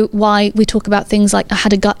 Also why we talk about things like I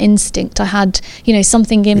had a gut instinct, I had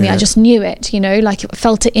something in me, I just knew it, like I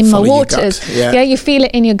felt it in my waters. You feel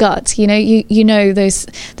it in your gut,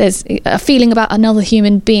 there's a feeling about another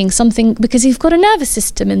human being, something, because you've got a nervous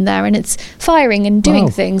system in there and it's firing and doing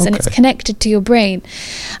things and it's connected to your brain.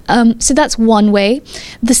 So that's one way.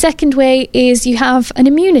 The second way is you have an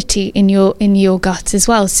immunity in your gut as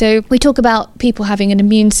well. So we talk about people having an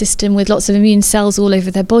immune system with lots of immune cells all over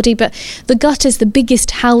their body, but the gut is the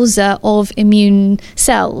biggest houser of immune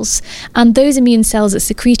cells, and those immune cells are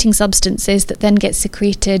secreting substances that then get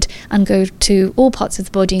secreted and go to all parts of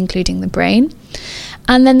the body, including the brain.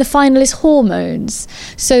 And then the final is hormones.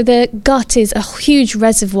 So the gut is a huge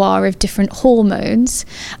reservoir of different hormones,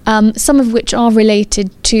 some of which are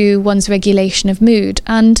related to one's regulation of mood.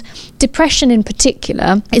 And depression in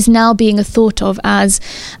particular is now being thought of as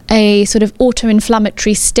a sort of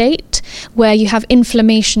auto-inflammatory state where you have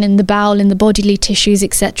inflammation in the bowel, in the bodily tissues,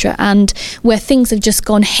 etc., and where things have just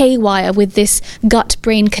gone haywire with this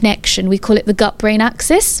gut-brain connection. We call it the gut-brain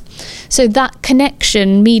axis. So that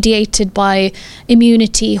connection, mediated by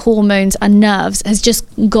immunity, hormones and nerves, has just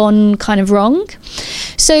gone kind of wrong.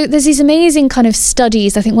 So there's these amazing kind of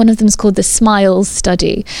studies, I think one of them is called the SMILES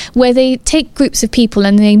study, where they take groups of people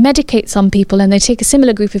and they medicate some people, and they take a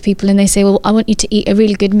similar group of people and they say, well, I want you to eat a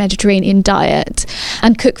really good Mediterranean diet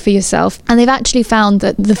and cook for yourself. And they've actually found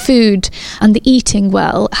that the food and the eating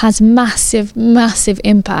well has massive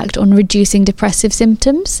impact on reducing depressive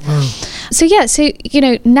symptoms. So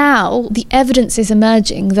now the evidence is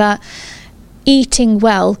emerging that eating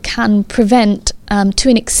well can prevent, to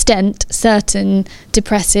an extent, certain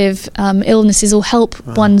depressive illnesses, or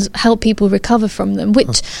help people recover from them,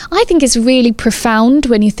 which I think is really profound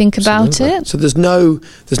when you think about it. So there's no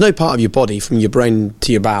part of your body, from your brain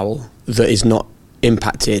to your bowel, that is not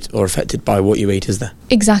impacted or affected by what you eat, is there?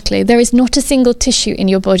 Exactly. There is not a single tissue in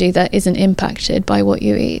your body that isn't impacted by what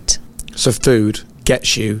you eat. So food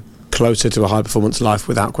gets you closer to a high performance life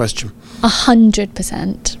without question.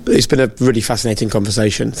 100%. It's been a really fascinating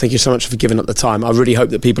conversation. Thank you so much for giving up the time. I really hope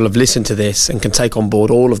that people have listened to this and can take on board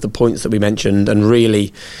all of the points that we mentioned and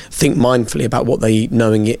really think mindfully about what they eat,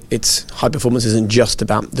 knowing it's high performance isn't just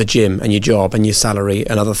about the gym and your job and your salary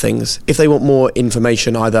and other things. If they want more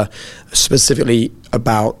information, either specifically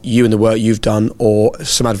about you and the work you've done or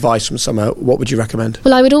some advice from somewhere, what would you recommend?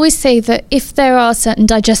 Well, I would always say that if there are certain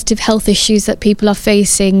digestive health issues that people are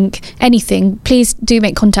facing, anything, please do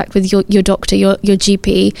make contact with your doctor, your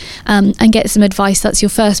GP, and get some advice. That's your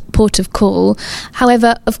first port of call.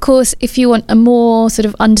 However, of course, if you want a more sort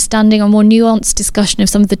of understanding or more nuanced discussion of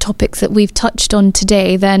some of the topics that we've touched on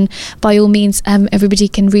today, then by all means, everybody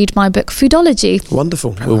can read my book, Foodology.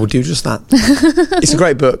 Wonderful. We'll do just that. It's a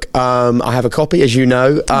great book. I have a copy, as you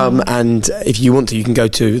know, and if you want to, you can go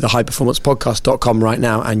to thehighperformancepodcast.com right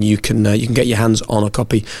now, and you can get your hands on a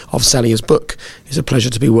copy of Saliha's book. It's a pleasure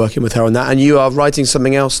to be working with her on that. And you are writing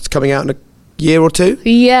something else coming out in a year or two?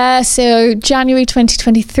 Yeah, so January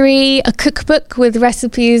 2023, a cookbook with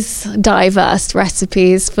recipes, diverse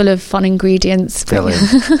recipes full of fun ingredients. Brilliant.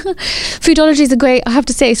 Foodology is I have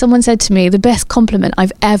to say, someone said to me, the best compliment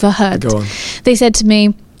I've ever heard. Go on. They said to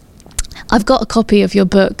me, I've got a copy of your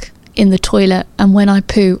book in the toilet, and when I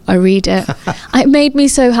poo, I read it. It made me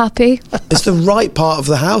so happy. It's the right part of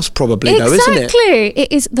the house, probably, though, isn't it? Exactly. It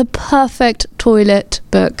is the perfect toilet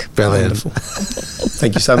book. Brilliant.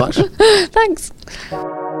 Thank you so much. Thanks.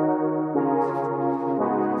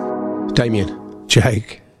 Damien.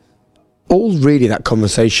 Jake. All really that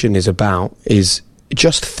conversation is about is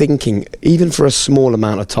just thinking, even for a small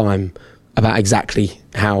amount of time, about exactly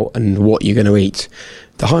how and what you're going to eat.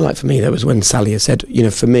 The highlight for me, though, was when Saliha said,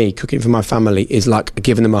 for me, cooking for my family is like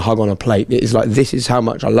giving them a hug on a plate. It is like, this is how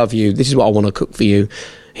much I love you. This is what I want to cook for you.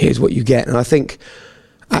 Here's what you get. And I think,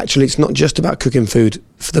 actually, it's not just about cooking food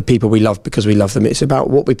for the people we love because we love them. It's about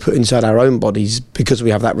what we put inside our own bodies because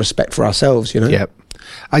we have that respect for ourselves, Yep.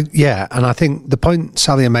 And I think the point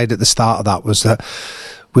Saliha made at the start of that was that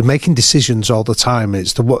we're making decisions all the time.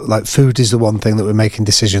 Food is the one thing that we're making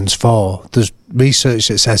decisions for. There's research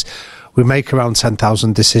that says we make around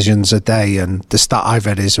 10,000 decisions a day, and the stat I've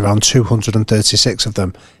read is around 236 of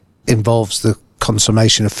them involves the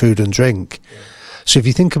consummation of food and drink. Yeah. So if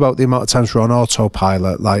you think about the amount of times we're on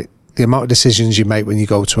autopilot, like the amount of decisions you make when you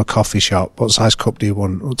go to a coffee shop, what size cup do you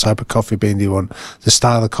want? What type of coffee bean do you want? The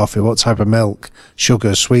style of coffee, what type of milk,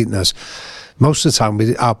 sugar, sweeteners. Most of the time,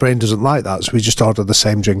 our brain doesn't like that, so we just order the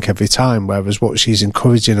same drink every time, whereas what she's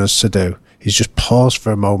encouraging us to do is just pause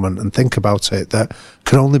for a moment and think about it. That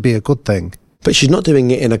can only be a good thing. But she's not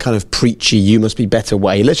doing it in a kind of preachy, you must be better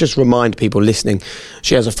way. Let's just remind people listening,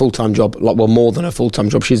 she has a full-time job, more than a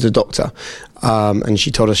full-time job. She's a doctor. And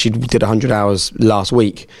she told us she did 100 hours last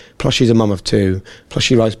week. Plus she's a mum of 2. Plus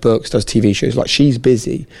she writes books, does TV shows. Like, she's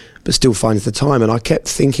busy, but still finds the time. And I kept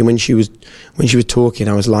thinking when she was talking,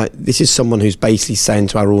 I was like, this is someone who's basically saying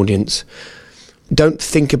to our audience, don't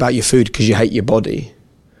think about your food because you hate your body.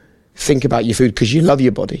 Think about your food because you love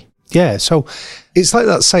your body. Yeah, so it's like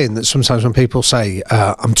that saying that sometimes when people say,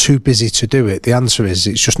 I'm too busy to do it, the answer is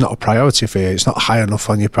it's just not a priority for you. It's not high enough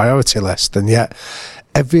on your priority list. And yet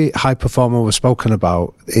every high performer we've spoken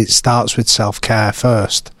about, it starts with self-care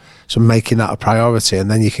first. So making that a priority, and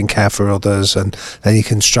then you can care for others, and then you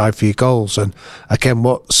can strive for your goals. And again,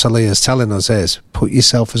 what Saliha's telling us is put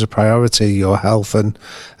yourself as a priority. Your health and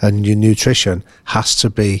your nutrition has to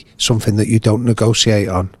be something that you don't negotiate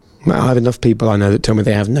on. I have enough people I know that tell me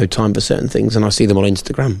they have no time for certain things, and I see them on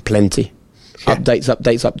Instagram, plenty. Yeah.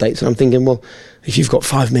 Updates. And I'm thinking, well, if you've got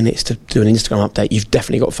 5 minutes to do an Instagram update, you've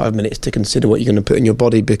definitely got 5 minutes to consider what you're going to put in your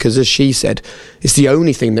body, because as she said, it's the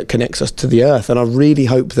only thing that connects us to the earth. And I really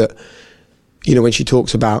hope that, when she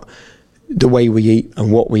talks about the way we eat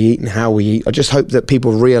and what we eat and how we eat, I just hope that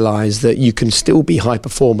people realise that you can still be high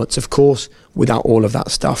performance, of course, without all of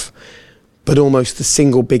that stuff. But almost the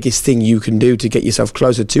single biggest thing you can do to get yourself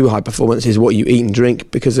closer to high performance is what you eat and drink,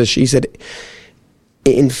 because as she said,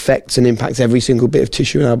 it infects and impacts every single bit of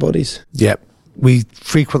tissue in our bodies. Yep. We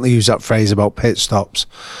frequently use that phrase about pit stops,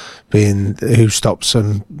 being who stops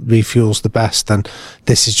and refuels the best. And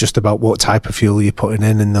this is just about what type of fuel you're putting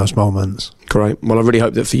in those moments. Great. Well, I really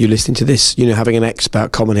hope that for you listening to this, having an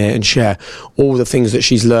expert come on here and share all the things that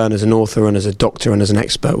she's learned as an author and as a doctor and as an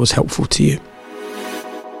expert was helpful to you.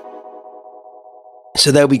 So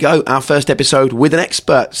there we go, our first episode with an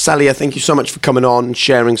expert. Saliha, thank you so much for coming on and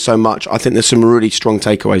sharing so much. I think there's some really strong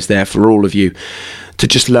takeaways there for all of you to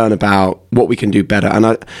just learn about what we can do better.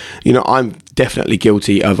 And I'm definitely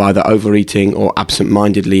guilty of either overeating or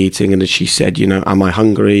absent-mindedly eating. And as she said, am I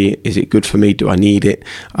hungry? Is it good for me? Do I need it?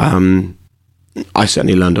 I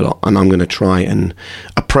certainly learned a lot, and I'm going to try and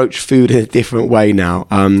approach food in a different way now,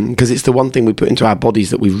 because it's the one thing we put into our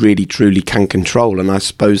bodies that we really, truly can control. And I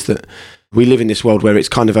suppose that we live in this world where it's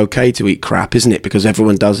kind of okay to eat crap, isn't it? Because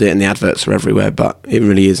everyone does it and the adverts are everywhere, but it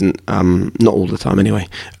really isn't, not all the time anyway.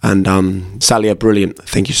 And Saliha, brilliant.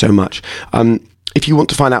 Thank you so much. If you want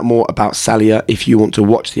to find out more about Saliha, if you want to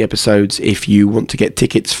watch the episodes, if you want to get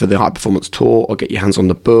tickets for the High Performance Tour or get your hands on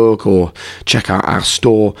the book or check out our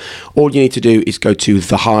store, all you need to do is go to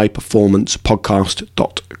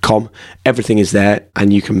thehighperformancepodcast.com. Everything is there,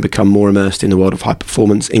 and you can become more immersed in the world of high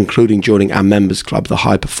performance, including joining our members club, the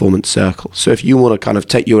High Performance Circle. So if you want to kind of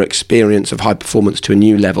take your experience of high performance to a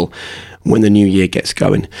new level when the new year gets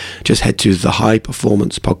going, just head to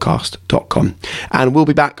thehighperformancepodcast.com. And we'll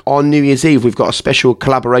be back on New Year's Eve. We've got a special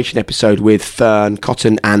collaboration episode with Fern,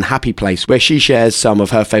 Cotton and Happy Place, where she shares some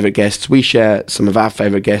of her favourite guests, we share some of our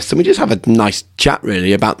favourite guests, and we just have a nice chat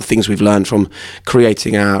really about the things we've learned from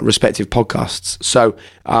creating our respective podcasts. So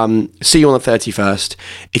see you on the 31st.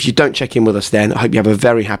 If you don't check in with us then, I hope you have a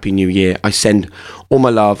very happy new year. I send all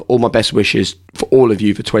my love, all my best wishes for all of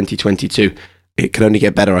you for 2022. It can only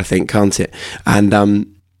get better, I think, can't it? And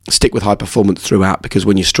stick with high performance throughout, because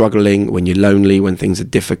when you're struggling, when you're lonely, when things are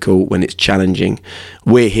difficult, when it's challenging,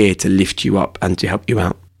 we're here to lift you up and to help you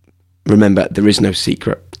out. Remember, there is no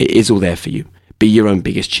secret. It is all there for you. Be your own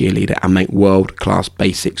biggest cheerleader and make world-class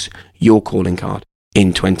basics your calling card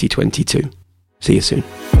in 2022. See you soon.